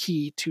really the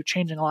key to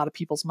changing a lot of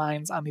people's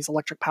minds on these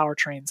electric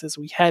powertrains as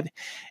we head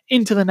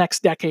into the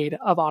next decade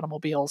of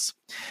automobiles.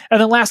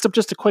 And then last up,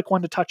 just a quick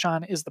one to touch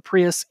on is the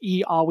Prius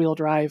E all-wheel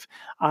drive.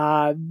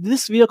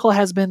 This vehicle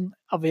has been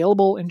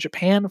available in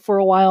Japan for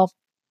a while.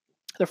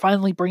 They're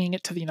finally bringing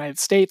it to the United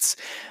States.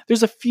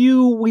 There's a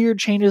few weird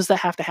changes that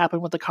have to happen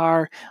with the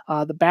car.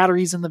 The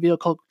batteries in the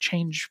vehicle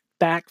change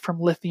back from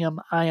lithium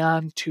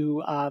ion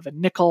to the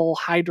nickel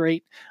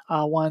hydrate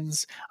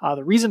ones.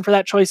 The reason for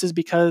that choice is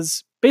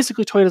because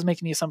basically Toyota's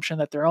making the assumption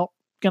that they're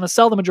going to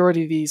sell the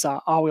majority of these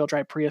all-wheel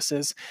drive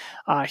Priuses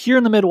here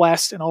in the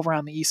Midwest and over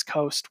on the East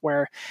Coast,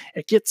 where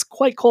it gets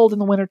quite cold in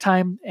the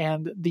wintertime,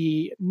 and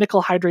the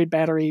nickel hydrate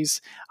batteries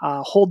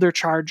hold their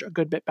charge a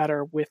good bit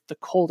better with the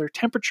colder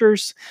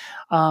temperatures.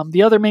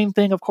 The other main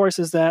thing, of course,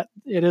 is that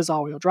it is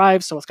all-wheel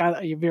drive, so it's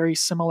got a very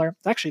similar,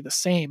 it's actually the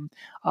same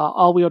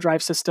all-wheel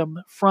drive system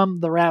from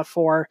the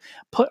RAV4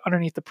 put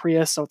underneath the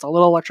Prius, so it's a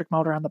little electric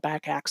motor on the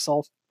back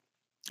axle.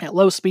 At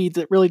low speeds,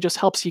 it really just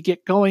helps you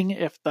get going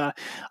if the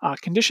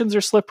conditions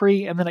are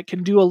slippery, and then it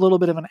can do a little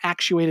bit of an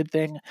actuated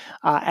thing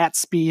at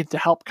speed to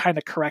help kind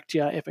of correct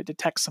you if it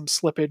detects some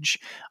slippage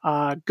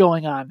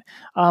going on.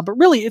 But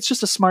really, it's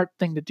just a smart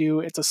thing to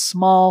do. It's a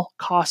small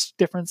cost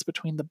difference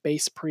between the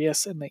base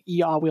Prius and the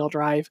E all-wheel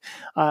drive.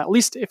 At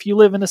least if you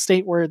live in a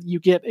state where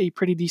you get a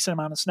pretty decent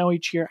amount of snow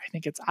each year, I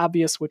think it's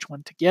obvious which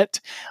one to get.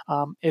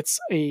 It's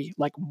a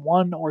like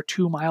 1 or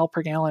 2 mile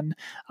per gallon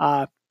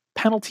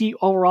penalty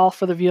overall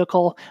for the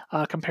vehicle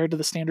compared to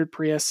the standard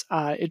Prius.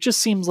 It just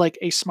seems like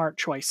a smart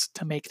choice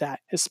to make that,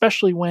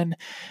 especially when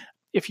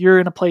if you're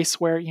in a place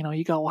where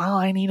you go, well,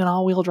 I need an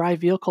all-wheel drive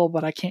vehicle,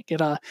 but I can't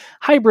get a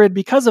hybrid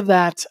because of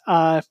that.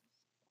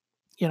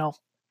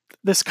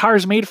 This car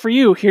is made for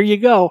you. Here you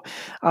go.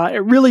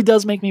 It really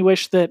does make me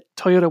wish that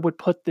Toyota would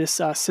put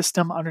this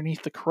system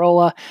underneath the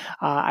Corolla.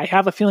 I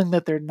have a feeling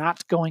that they're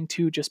not going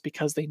to, just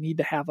because they need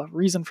to have a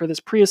reason for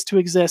this Prius to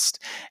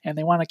exist, and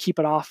they want to keep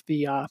it off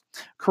the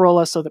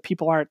Corolla so that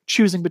people aren't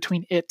choosing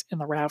between it and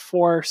the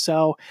RAV4.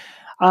 So,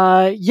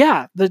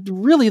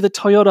 the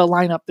Toyota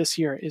lineup this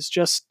year is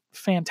just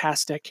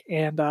fantastic.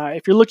 And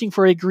if you're looking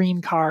for a green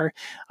car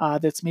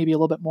that's maybe a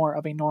little bit more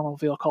of a normal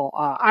vehicle,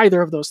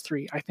 either of those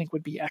three I think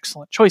would be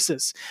excellent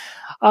choices.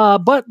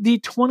 But the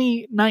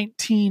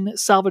 2019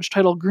 salvage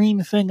title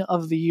green thing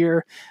of the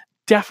year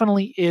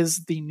definitely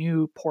is the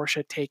new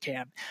Porsche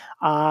Taycan.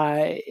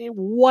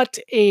 What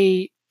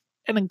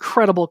an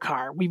incredible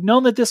car. We've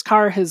known that this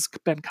car has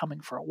been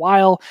coming for a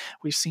while.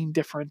 We've seen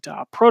different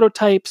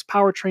prototypes,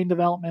 powertrain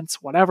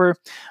developments, whatever.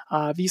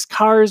 These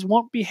cars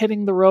won't be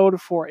hitting the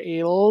road for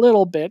a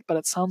little bit, but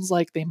it sounds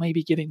like they may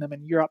be getting them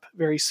in Europe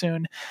very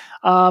soon.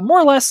 More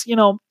or less,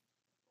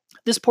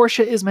 this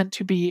Porsche is meant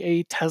to be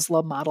a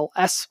Tesla Model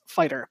S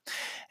fighter.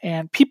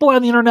 And people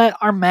on the internet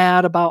are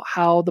mad about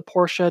how the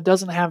Porsche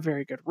doesn't have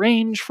very good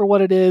range for what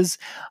it is.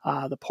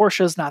 The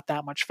Porsche is not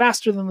that much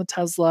faster than the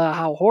Tesla.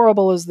 How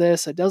horrible is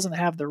this? It doesn't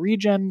have the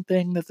regen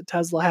thing that the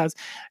Tesla has.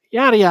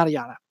 Yada, yada,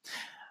 yada.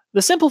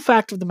 The simple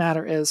fact of the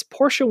matter is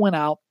Porsche went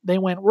out, they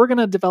went, we're going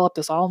to develop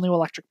this all new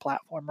electric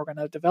platform. We're going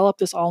to develop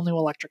this all new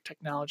electric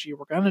technology.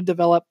 We're going to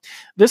develop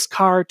this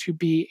car to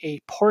be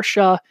a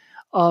Porsche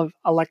of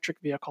electric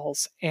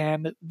vehicles.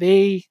 And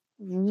they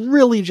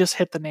really just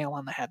hit the nail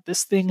on the head.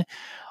 This thing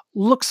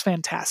looks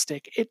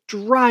fantastic. It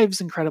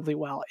drives incredibly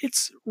well.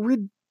 It's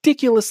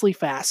ridiculously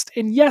fast.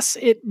 And yes,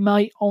 it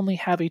might only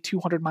have a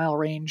 200-mile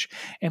range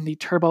in the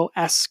Turbo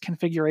S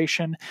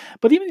configuration,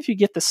 but even if you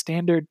get the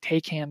standard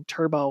Taycan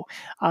Turbo,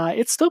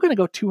 it's still going to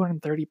go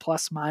 230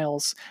 plus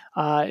miles,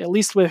 at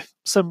least with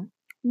some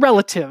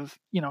relative,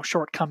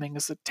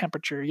 shortcomings, the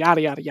temperature,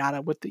 yada yada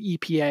yada, with the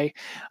EPA.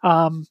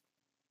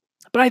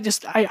 But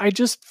I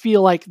just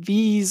feel like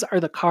these are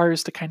the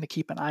cars to kind of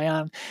keep an eye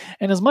on.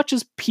 And as much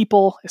as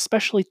people,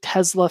 especially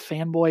Tesla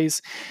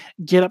fanboys,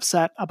 get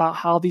upset about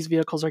how these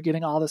vehicles are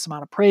getting all this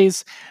amount of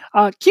praise,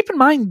 keep in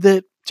mind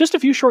that just a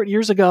few short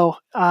years ago,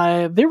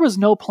 there was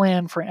no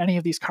plan for any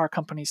of these car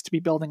companies to be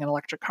building an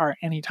electric car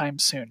anytime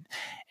soon.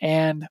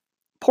 And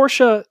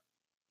Porsche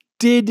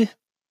did,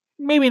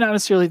 maybe not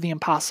necessarily the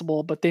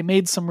impossible, but they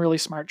made some really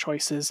smart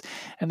choices,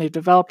 and they've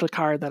developed a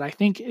car that I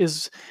think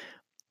is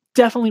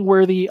definitely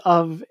worthy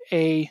of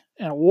an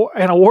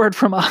award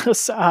from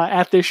us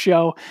at this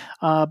show,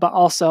 but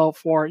also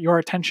for your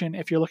attention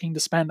if you're looking to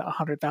spend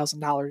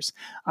 $100,000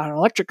 on an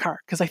electric car.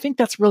 Because I think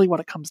that's really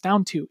what it comes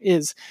down to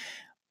is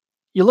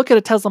you look at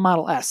a Tesla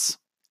Model S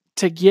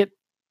to get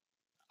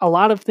a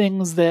lot of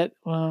things that,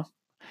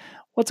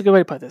 what's a good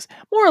way to put this?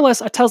 More or less,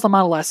 a Tesla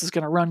Model S is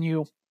going to run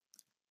you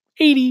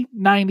 $80,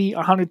 $90,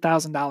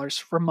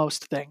 $100,000 for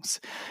most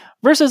things,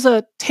 versus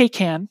a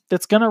Taycan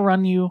that's going to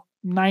run you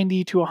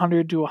 $90 to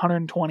 $100 to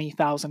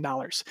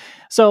 $120,000.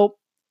 So,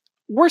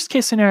 worst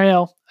case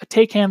scenario, a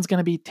Taycan's going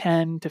to be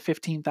 $10,000 to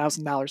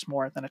 $15,000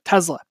 more than a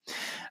Tesla.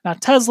 Now,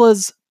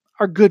 Teslas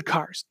are good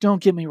cars.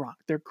 Don't get me wrong;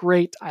 they're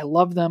great. I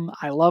love them.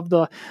 I love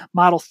the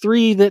Model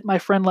 3 that my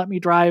friend let me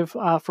drive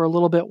for a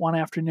little bit one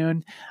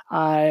afternoon.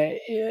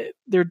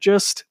 They're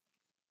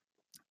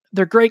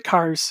great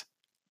cars,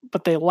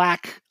 but they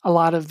lack a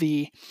lot of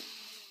the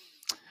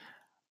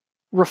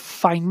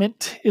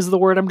refinement is the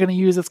word I'm going to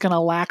use. It's going to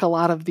lack a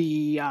lot of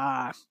the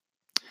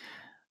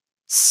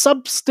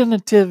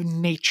substantive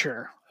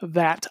nature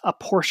that a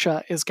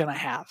Porsche is going to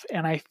have.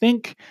 And I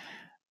think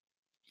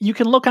you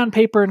can look on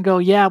paper and go,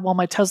 yeah, well,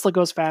 my Tesla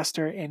goes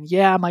faster. And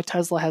yeah, my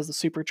Tesla has the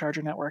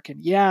supercharger network.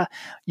 And yeah,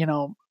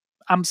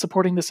 I'm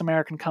supporting this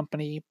American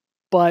company.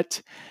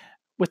 But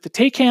with the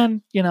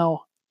Taycan,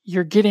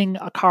 you're getting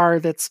a car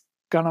that's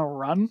gonna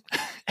run.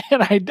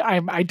 And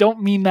I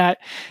don't mean that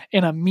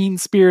in a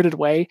mean-spirited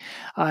way.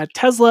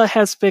 Tesla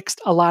has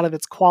fixed a lot of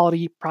its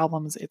quality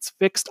problems. It's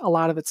fixed a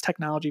lot of its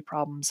technology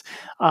problems.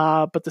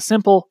 But the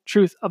simple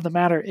truth of the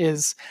matter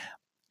is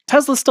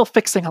Tesla's still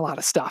fixing a lot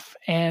of stuff.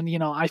 And,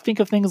 I think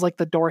of things like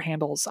the door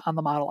handles on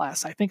the Model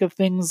S. I think of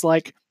things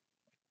like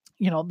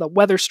the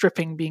weather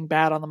stripping being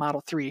bad on the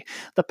Model 3,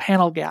 the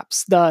panel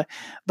gaps, the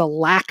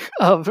lack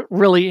of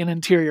really an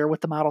interior with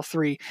the Model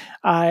 3.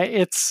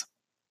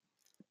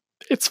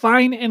 It's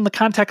fine in the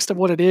context of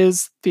what it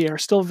is. They are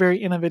still very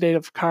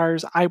innovative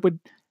cars. I would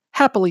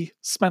happily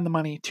spend the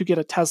money to get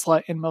a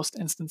Tesla in most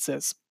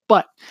instances.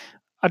 But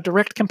a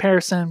direct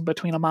comparison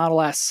between a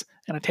Model S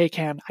and a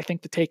Taycan, I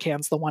think the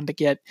Taycan's the one to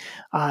get.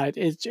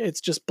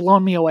 It's just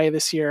blown me away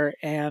this year,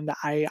 and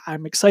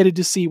I'm excited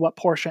to see what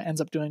Porsche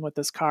ends up doing with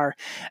this car.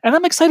 And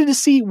I'm excited to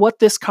see what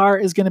this car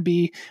is going to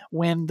be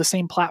when the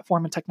same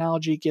platform and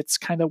technology gets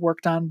kind of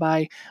worked on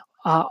by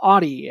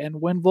Audi, and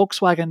when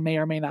Volkswagen may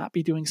or may not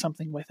be doing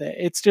something with it.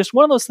 It's just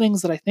one of those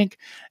things that I think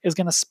is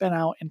going to spin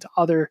out into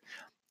other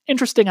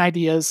interesting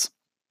ideas.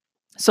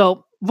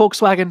 So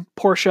Volkswagen,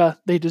 Porsche,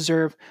 they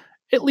deserve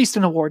at least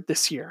an award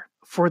this year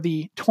for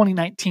the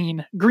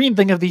 2019 Green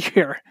Thing of the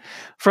Year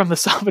from the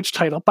Salvage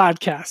Title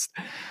podcast.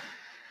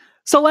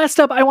 So last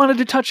up, I wanted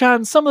to touch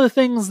on some of the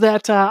things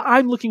that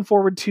I'm looking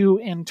forward to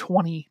in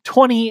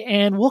 2020,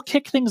 and we'll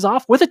kick things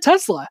off with a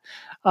Tesla.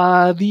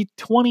 The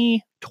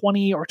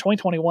 2020 or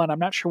 2021, I'm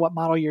not sure what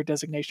model year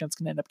designation it's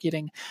going to end up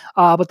getting,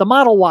 but the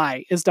Model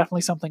Y is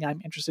definitely something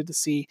I'm interested to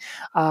see.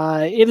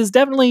 It is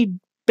definitely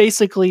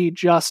basically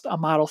just a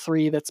Model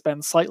 3 that's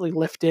been slightly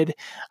lifted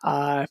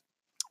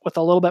with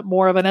a little bit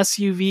more of an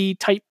SUV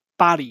type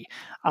body.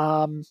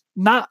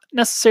 Not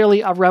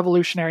necessarily a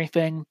revolutionary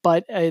thing,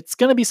 but it's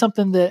going to be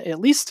something that, at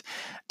least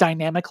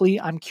dynamically,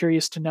 I'm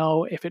curious to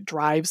know if it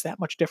drives that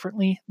much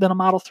differently than a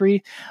Model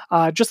 3.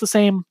 Just the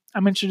same,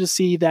 I'm interested to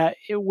see that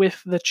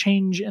with the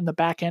change in the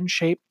back end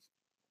shape,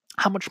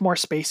 how much more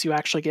space you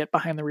actually get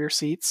behind the rear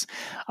seats.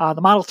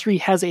 The Model 3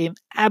 has an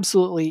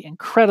absolutely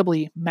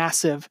incredibly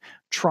massive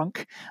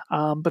trunk,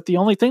 but the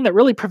only thing that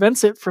really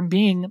prevents it from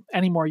being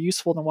any more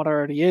useful than what it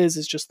already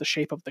is just the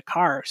shape of the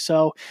car.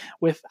 So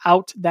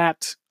without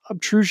that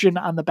obtrusion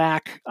on the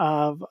back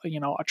of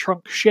a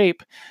trunk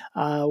shape,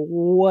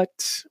 what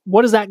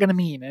is that going to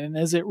mean? And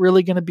is it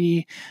really going to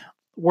be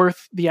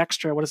worth the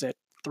extra, what is it,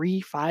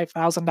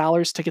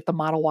 $5,000 to get the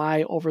Model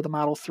Y over the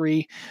Model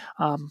 3.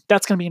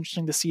 That's going to be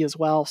interesting to see as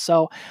well.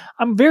 So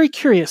I'm very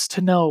curious to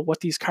know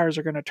what these cars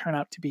are going to turn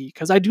out to be,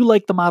 because I do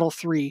like the Model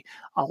 3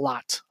 a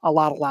lot.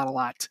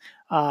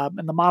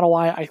 And the Model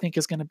Y, I think,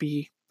 is going to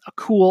be a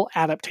cool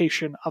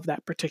adaptation of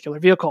that particular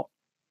vehicle.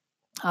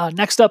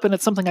 Next up, and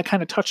it's something I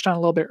kind of touched on a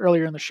little bit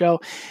earlier in the show,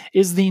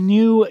 is the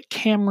new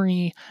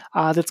Camry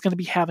that's going to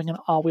be having an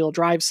all-wheel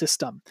drive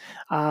system.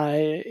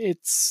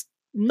 It's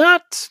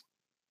not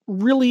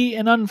really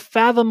an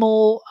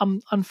unfathomable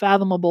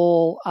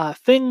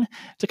thing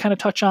to kind of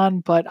touch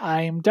on, but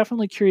I'm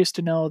definitely curious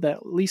to know that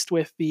at least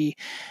with the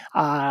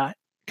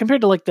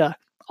compared to like the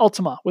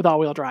Altima with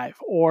all-wheel drive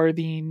or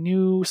the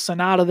new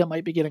Sonata that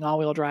might be getting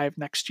all-wheel drive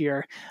next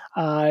year,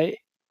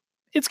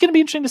 it's going to be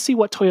interesting to see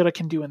what Toyota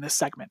can do in this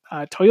segment.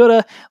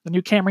 Toyota, the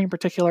new Camry in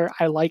particular,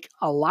 I like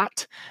a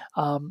lot,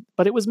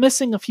 but it was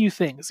missing a few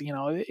things,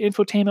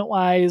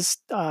 infotainment-wise,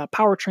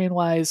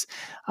 powertrain-wise.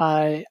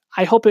 I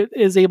hope it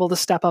is able to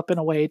step up in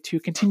a way to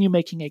continue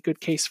making a good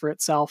case for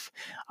itself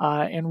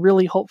and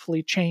really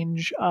hopefully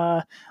change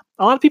a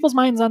lot of people's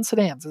minds on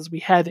sedans as we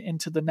head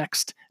into the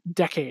next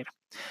decade.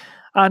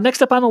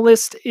 Next up on the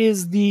list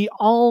is the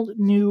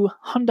all-new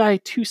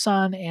Hyundai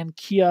Tucson and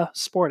Kia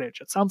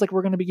Sportage. It sounds like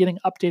we're going to be getting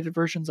updated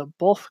versions of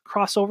both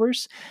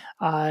crossovers.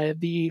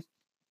 The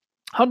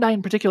Hyundai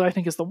in particular, I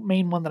think, is the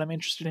main one that I'm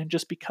interested in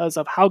just because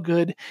of how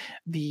good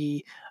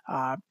the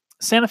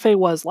Santa Fe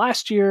was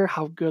last year,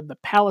 how good the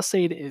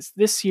Palisade is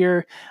this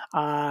year.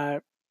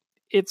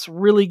 It's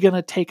really going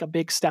to take a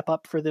big step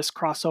up for this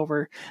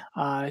crossover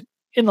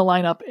in the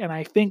lineup, and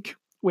I think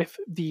with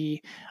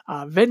the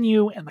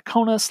Venue and the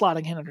Kona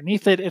slotting in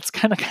underneath it, it's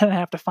kind of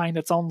have to find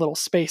its own little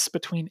space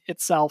between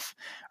itself,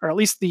 or at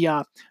least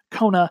the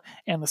Kona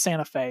and the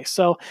Santa Fe.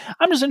 So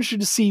I'm just interested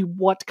to see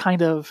what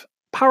kind of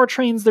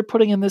powertrains they're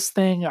putting in this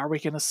thing. Are we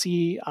going to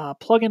see a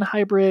plug-in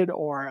hybrid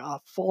or a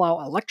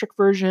full-out electric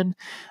version?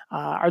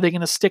 Are they going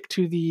to stick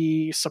to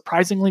the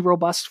surprisingly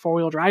robust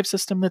four-wheel drive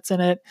system that's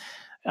in it?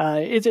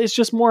 It's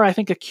just more, I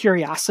think, a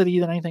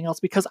curiosity than anything else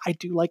because I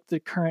do like the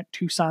current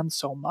Tucson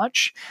so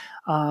much.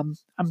 I'm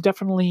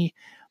definitely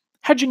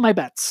hedging my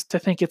bets to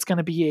think it's going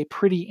to be a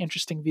pretty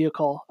interesting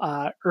vehicle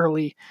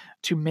early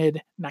to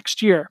mid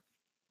next year.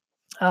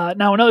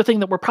 Now, another thing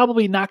that we're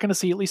probably not going to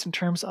see, at least in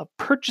terms of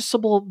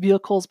purchasable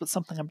vehicles, but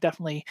something I'm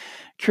definitely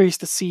curious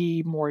to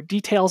see more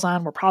details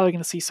on. We're probably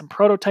going to see some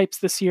prototypes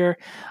this year.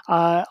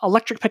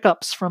 Electric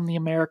pickups from the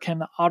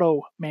American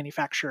auto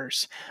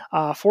manufacturers.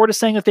 Ford is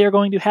saying that they are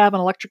going to have an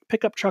electric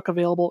pickup truck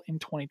available in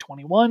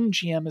 2021.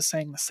 GM is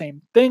saying the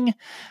same thing.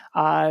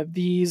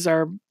 These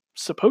are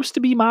supposed to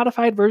be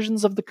modified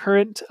versions of the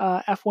current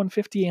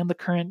F-150 and the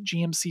current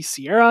GMC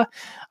Sierra.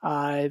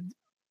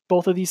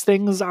 Both of these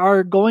things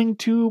are going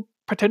to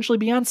potentially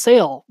be on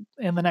sale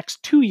in the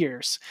next 2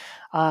 years,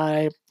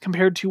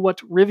 compared to what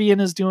Rivian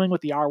is doing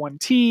with the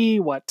R1T,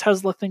 what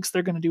Tesla thinks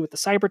they're going to do with the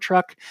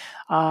Cybertruck.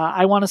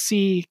 I want to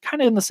see,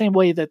 kind of in the same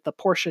way that the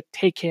Porsche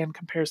Taycan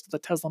compares to the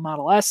Tesla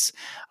Model S,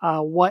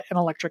 what an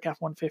electric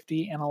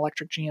F-150 and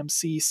electric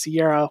GMC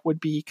Sierra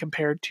would be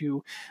compared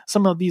to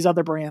some of these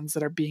other brands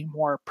that are being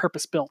more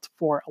purpose-built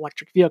for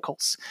electric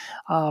vehicles.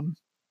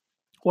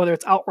 Whether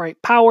it's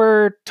outright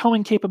power,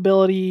 towing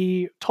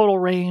capability, total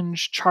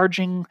range,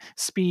 charging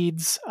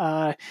speeds.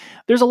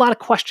 There's a lot of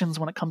questions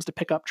when it comes to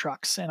pickup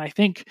trucks. And I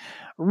think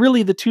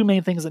really the two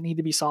main things that need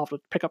to be solved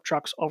with pickup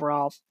trucks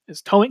overall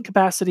is towing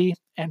capacity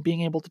and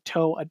being able to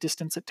tow a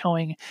distance at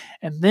towing,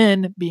 and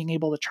then being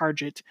able to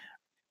charge it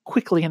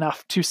quickly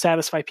enough to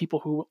satisfy people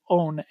who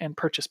own and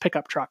purchase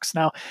pickup trucks.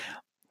 Now,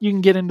 you can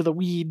get into the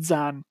weeds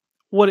on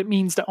what it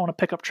means to own a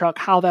pickup truck,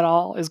 how that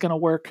all is going to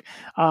work.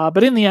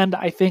 But in the end,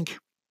 I think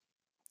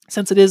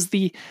since it is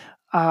the,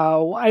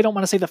 I don't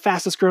want to say the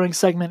fastest growing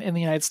segment in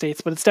the United States,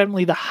 but it's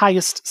definitely the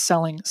highest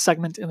selling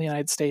segment in the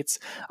United States.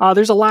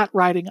 There's a lot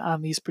riding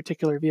on these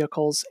particular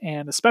vehicles,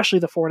 and especially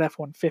the Ford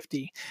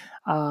F-150.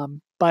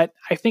 But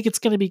I think it's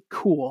going to be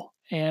cool.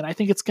 And I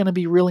think it's going to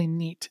be really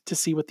neat to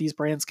see what these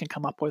brands can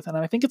come up with. And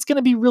I think it's going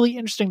to be really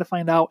interesting to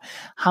find out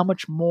how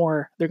much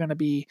more they're going to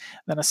be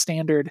than a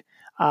standard,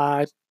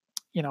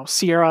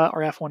 Sierra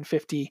or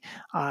F-150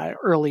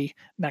 early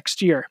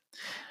next year.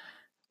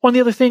 One of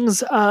the other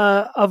things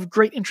of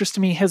great interest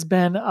to me has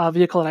been a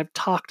vehicle that I've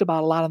talked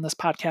about a lot on this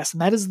podcast,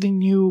 and that is the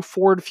new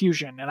Ford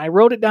Fusion. And I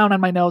wrote it down on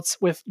my notes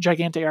with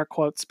gigantic air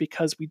quotes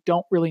because we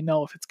don't really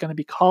know if it's going to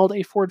be called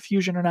a Ford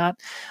Fusion or not.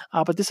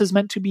 But this is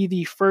meant to be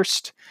the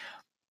first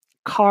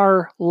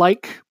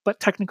car-like, but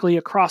technically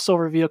a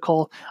crossover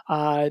vehicle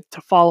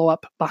to follow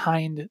up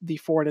behind the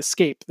Ford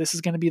Escape. This is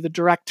going to be the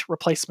direct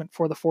replacement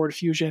for the Ford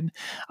Fusion.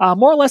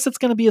 More or less, it's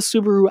going to be a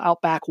Subaru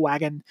Outback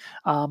wagon,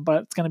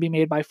 but it's going to be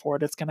made by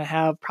Ford. It's going to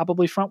have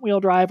probably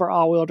front-wheel drive or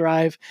all-wheel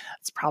drive.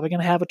 It's probably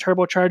going to have a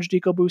turbocharged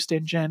EcoBoost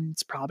engine.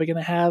 It's probably going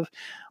to have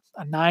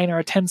a 9 or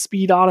a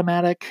 10-speed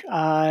automatic.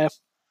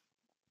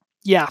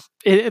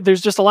 There's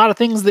just a lot of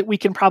things that we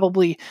can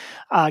probably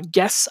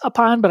guess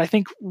upon, but I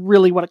think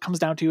really what it comes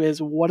down to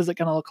is what is it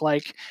going to look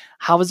like?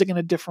 How is it going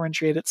to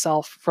differentiate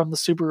itself from the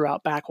Subaru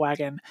Outback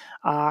wagon?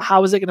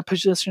 How is it going to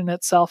position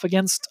itself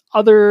against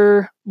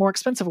other more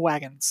expensive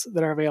wagons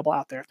that are available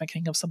out there?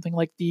 Thinking of something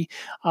like the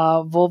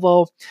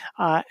Volvo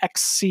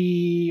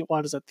XC,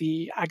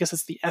 I guess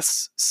it's the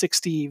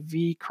S60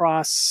 V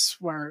Cross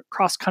or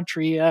Cross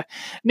Country.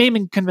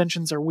 Naming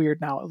conventions are weird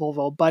now at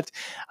Volvo, but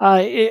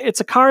it's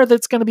a car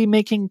that's going to be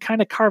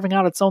carving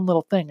out its own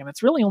little thing, and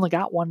it's really only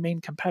got one main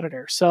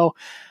competitor. So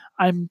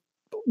I'm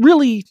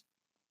really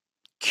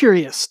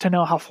curious to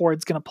know how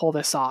Ford's going to pull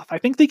this off. I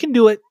think they can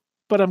do it,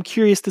 but I'm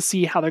curious to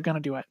see how they're going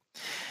to do it.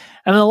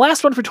 And then the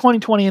last one for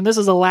 2020, and this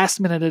is a last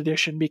minute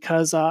edition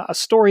because a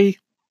story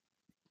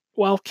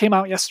came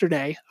out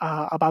yesterday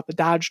about the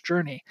Dodge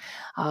Journey.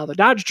 The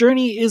Dodge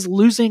Journey is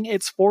losing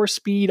its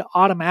 4-speed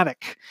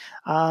automatic.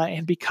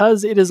 And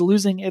because it is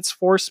losing its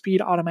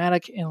 4-speed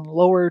automatic in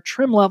lower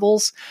trim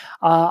levels,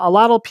 a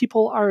lot of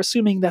people are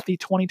assuming that the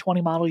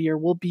 2020 model year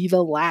will be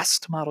the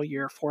last model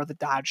year for the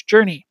Dodge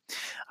Journey.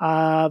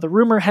 The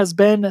rumor has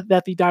been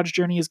that the Dodge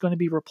Journey is going to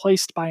be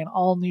replaced by an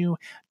all-new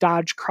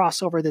Dodge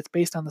crossover that's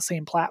based on the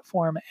same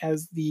platform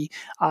as the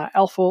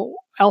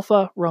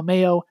Alfa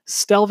Romeo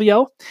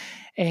Stelvio.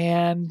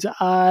 And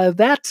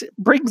that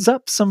brings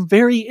up some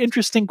very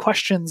interesting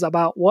questions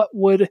about what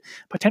would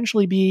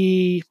potentially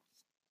be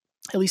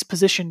at least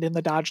positioned in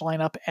the Dodge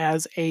lineup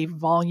as a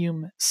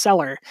volume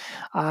seller.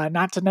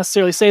 Not to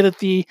necessarily say that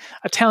the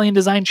Italian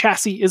design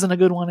chassis isn't a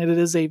good one, it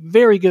is a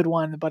very good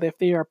one, but if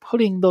they are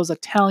putting those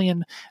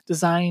Italian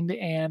designed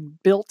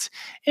and built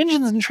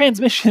engines and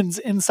transmissions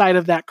inside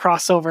of that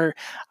crossover,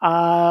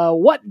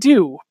 what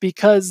do?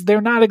 Because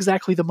they're not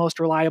exactly the most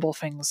reliable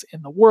things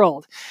in the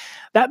world.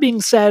 That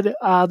being said,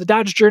 the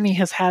Dodge Journey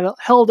has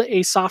held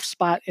a soft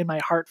spot in my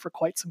heart for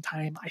quite some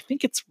time. I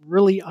think it's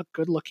really a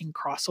good-looking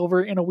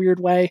crossover in a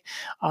weird way.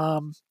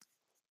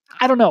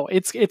 I don't know.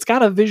 It's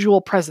got a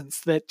visual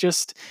presence that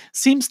just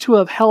seems to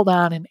have held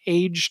on and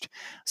aged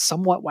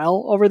somewhat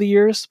well over the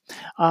years.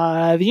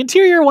 The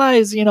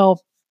interior-wise,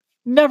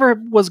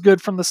 never was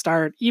good from the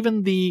start.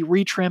 Even the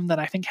retrim that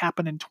I think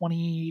happened in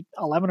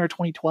 2011 or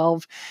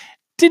 2012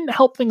 didn't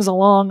help things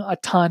along a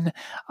ton,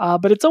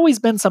 but it's always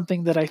been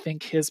something that I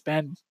think has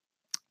been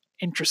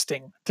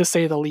interesting, to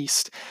say the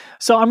least.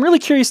 So I'm really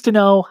curious to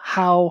know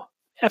how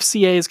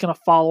FCA is going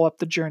to follow up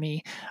the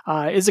Journey.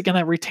 Is it going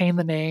to retain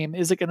the name?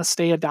 Is it going to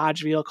stay a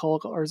Dodge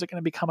vehicle, or is it going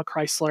to become a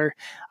Chrysler?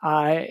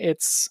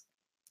 It's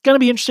going to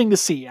be interesting to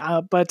see,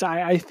 but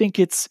I think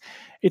it's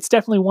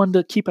definitely one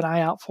to keep an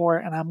eye out for,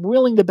 and I'm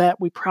willing to bet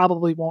we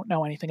probably won't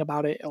know anything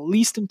about it, at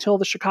least until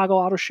the Chicago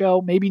Auto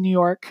Show, maybe New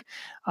York,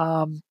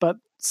 but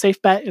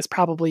safe bet is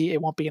probably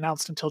it won't be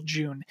announced until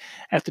June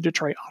at the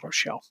Detroit Auto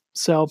Show.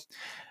 So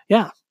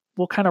yeah,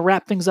 we'll kind of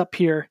wrap things up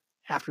here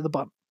after the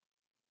bump.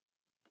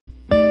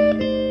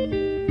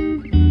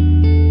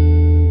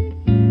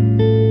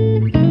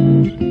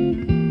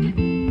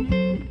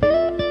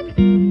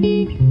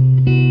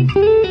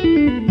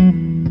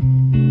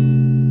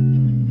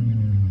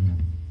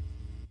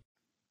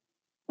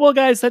 Well,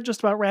 guys, that just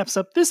about wraps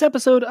up this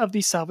episode of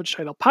the Salvage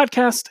Title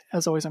Podcast.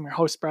 As always, I'm your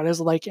host, Brad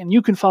Iselike, and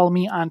you can follow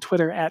me on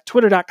Twitter at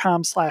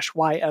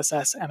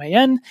twitter.com/YSSMAN.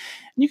 And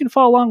you can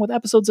follow along with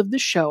episodes of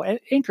this show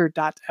at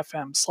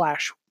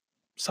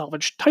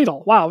anchor.fm/salvage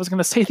title. Wow, I was going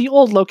to say the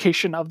old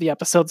location of the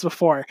episodes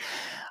before.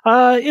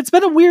 It's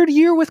been a weird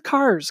year with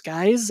cars,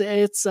 guys.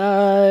 It's,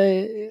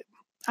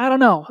 I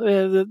don't know.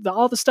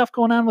 All the stuff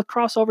going on with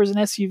crossovers and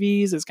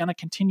SUVs is going to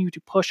continue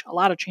to push a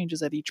lot of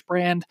changes at each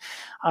brand.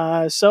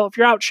 So if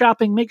you're out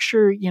shopping, make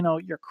sure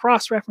you're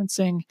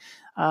cross-referencing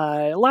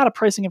a lot of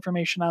pricing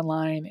information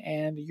online,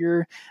 and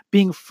you're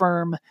being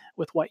firm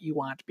with what you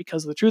want.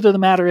 Because the truth of the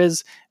matter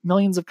is,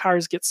 millions of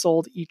cars get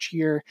sold each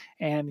year,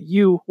 and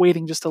you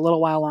waiting just a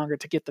little while longer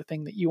to get the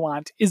thing that you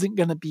want isn't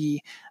going to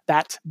be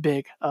that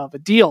big of a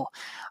deal.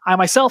 I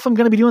myself am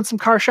going to be doing some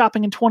car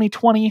shopping in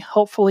 2020,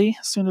 hopefully,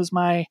 as soon as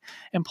my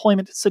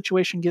employment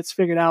situation gets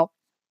figured out.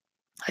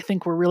 I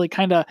think we're really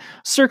kind of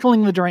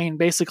circling the drain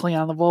basically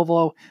on the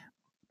Volvo.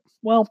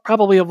 Well,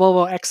 probably a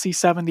Volvo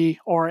XC70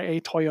 or a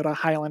Toyota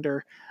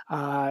Highlander,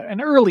 an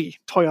early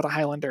Toyota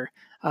Highlander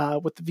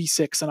with the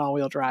V6 and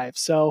all-wheel drive.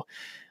 So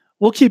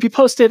we'll keep you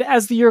posted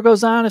as the year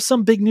goes on. If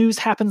some big news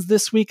happens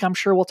this week, I'm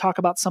sure we'll talk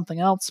about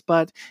something else.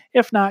 But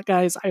if not,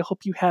 guys, I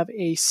hope you have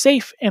a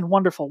safe and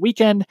wonderful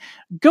weekend.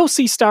 Go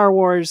see Star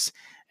Wars,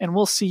 and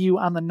we'll see you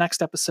on the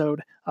next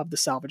episode of the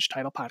Salvage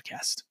Title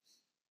Podcast.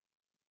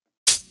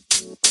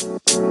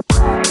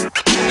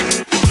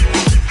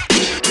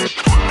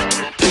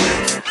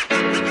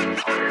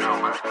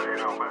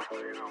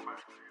 You know,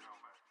 man.